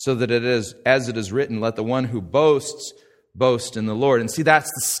 so that it is, as it is written, let the one who boasts boast in the Lord. And see, that's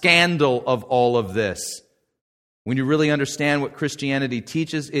the scandal of all of this. When you really understand what Christianity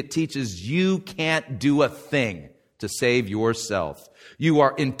teaches, it teaches you can't do a thing to save yourself. You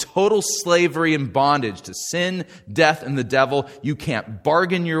are in total slavery and bondage to sin, death, and the devil. You can't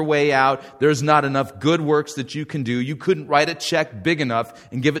bargain your way out. There's not enough good works that you can do. You couldn't write a check big enough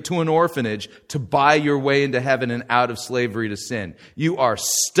and give it to an orphanage to buy your way into heaven and out of slavery to sin. You are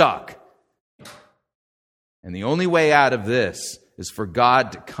stuck. And the only way out of this is for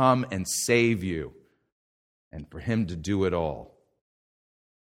God to come and save you and for Him to do it all.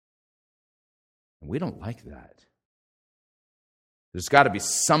 And we don't like that. There's got to be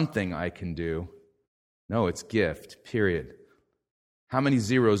something I can do. No, it's gift, period. How many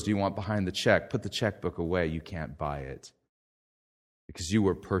zeros do you want behind the check? Put the checkbook away. You can't buy it because you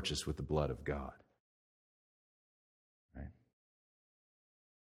were purchased with the blood of God. Right?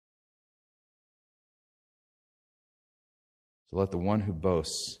 So let the one who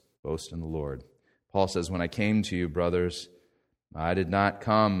boasts, boast in the Lord. Paul says, when I came to you, brothers, I did not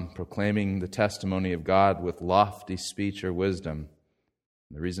come proclaiming the testimony of God with lofty speech or wisdom.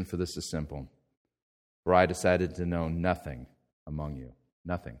 And the reason for this is simple. For I decided to know nothing among you,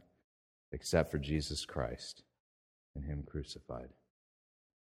 nothing, except for Jesus Christ and Him crucified.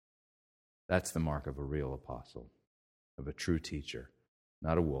 That's the mark of a real apostle, of a true teacher,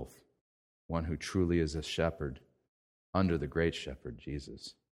 not a wolf, one who truly is a shepherd under the great shepherd,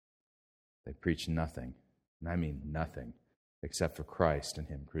 Jesus. They preach nothing, and I mean nothing, except for Christ and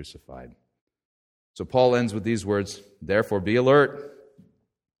Him crucified. So Paul ends with these words, therefore be alert.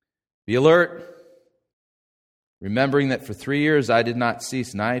 Be alert, remembering that for 3 years I did not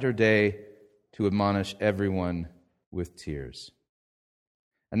cease night or day to admonish everyone with tears.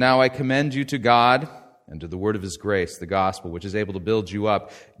 And now I commend you to God and to the word of his grace, the gospel, which is able to build you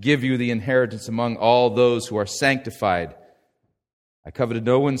up, give you the inheritance among all those who are sanctified. I coveted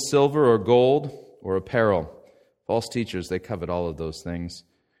no one's silver or gold or apparel. False teachers, they covet all of those things.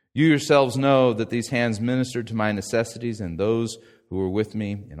 You yourselves know that these hands ministered to my necessities, and those who were with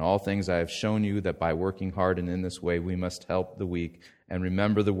me in all things I have shown you that by working hard and in this way we must help the weak. And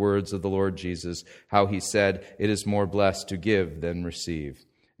remember the words of the Lord Jesus, how he said, it is more blessed to give than receive.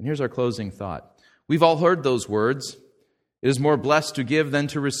 And here's our closing thought. We've all heard those words. It is more blessed to give than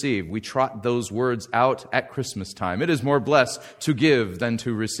to receive. We trot those words out at Christmas time. It is more blessed to give than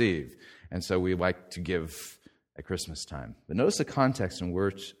to receive. And so we like to give at Christmas time. But notice the context in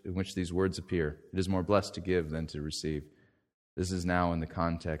which these words appear. It is more blessed to give than to receive. This is now in the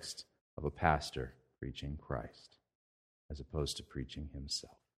context of a pastor preaching Christ, as opposed to preaching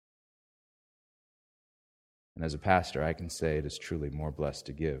himself. And as a pastor, I can say it is truly more blessed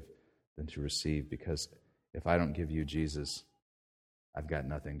to give than to receive, because if I don't give you Jesus, I've got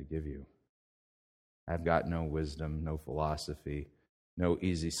nothing to give you. I've got no wisdom, no philosophy, no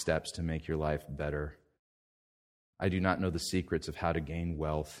easy steps to make your life better. I do not know the secrets of how to gain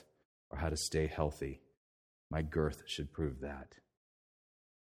wealth or how to stay healthy. My girth should prove that.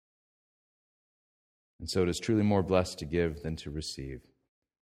 And so it is truly more blessed to give than to receive.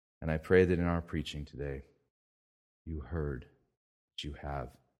 And I pray that in our preaching today, you heard that you have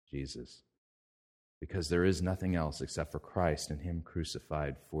Jesus. Because there is nothing else except for Christ and him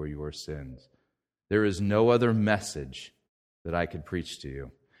crucified for your sins. There is no other message that I could preach to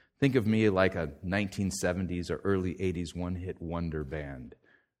you. Think of me like a 1970s or early 80s one-hit wonder band.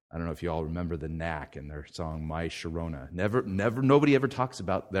 I don't know if you all remember the Knack and their song My Sharona. Nobody ever talks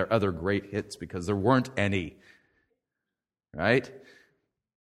about their other great hits because there weren't any. Right?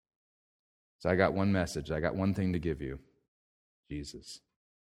 So I got one message. I got one thing to give you. Jesus.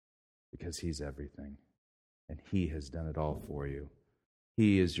 Because he's everything. And he has done it all for you.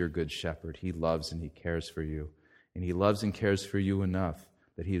 He is your good shepherd. He loves and he cares for you. And he loves and cares for you enough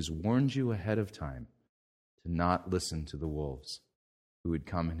that he has warned you ahead of time to not listen to the wolves who would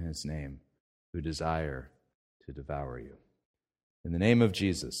come in his name, who desire to devour you. In the name of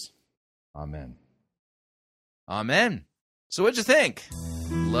Jesus, amen. Amen. So what'd you think?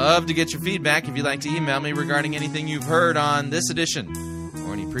 Love to get your feedback. If you'd like to email me regarding anything you've heard on this edition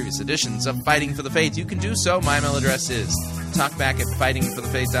or any previous editions of Fighting for the Faith, you can do so. My email address is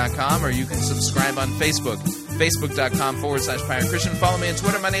talkback@fightingforthefaith.com, or you can subscribe on Facebook, facebook.com/Pirate Christian. Follow me on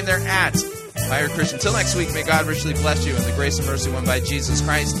Twitter. My name there @Pirate Christian. Until next week, may God richly bless you in the grace and mercy won by Jesus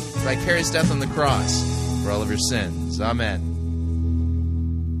Christ, vicarious death on the cross for all of your sins. Amen.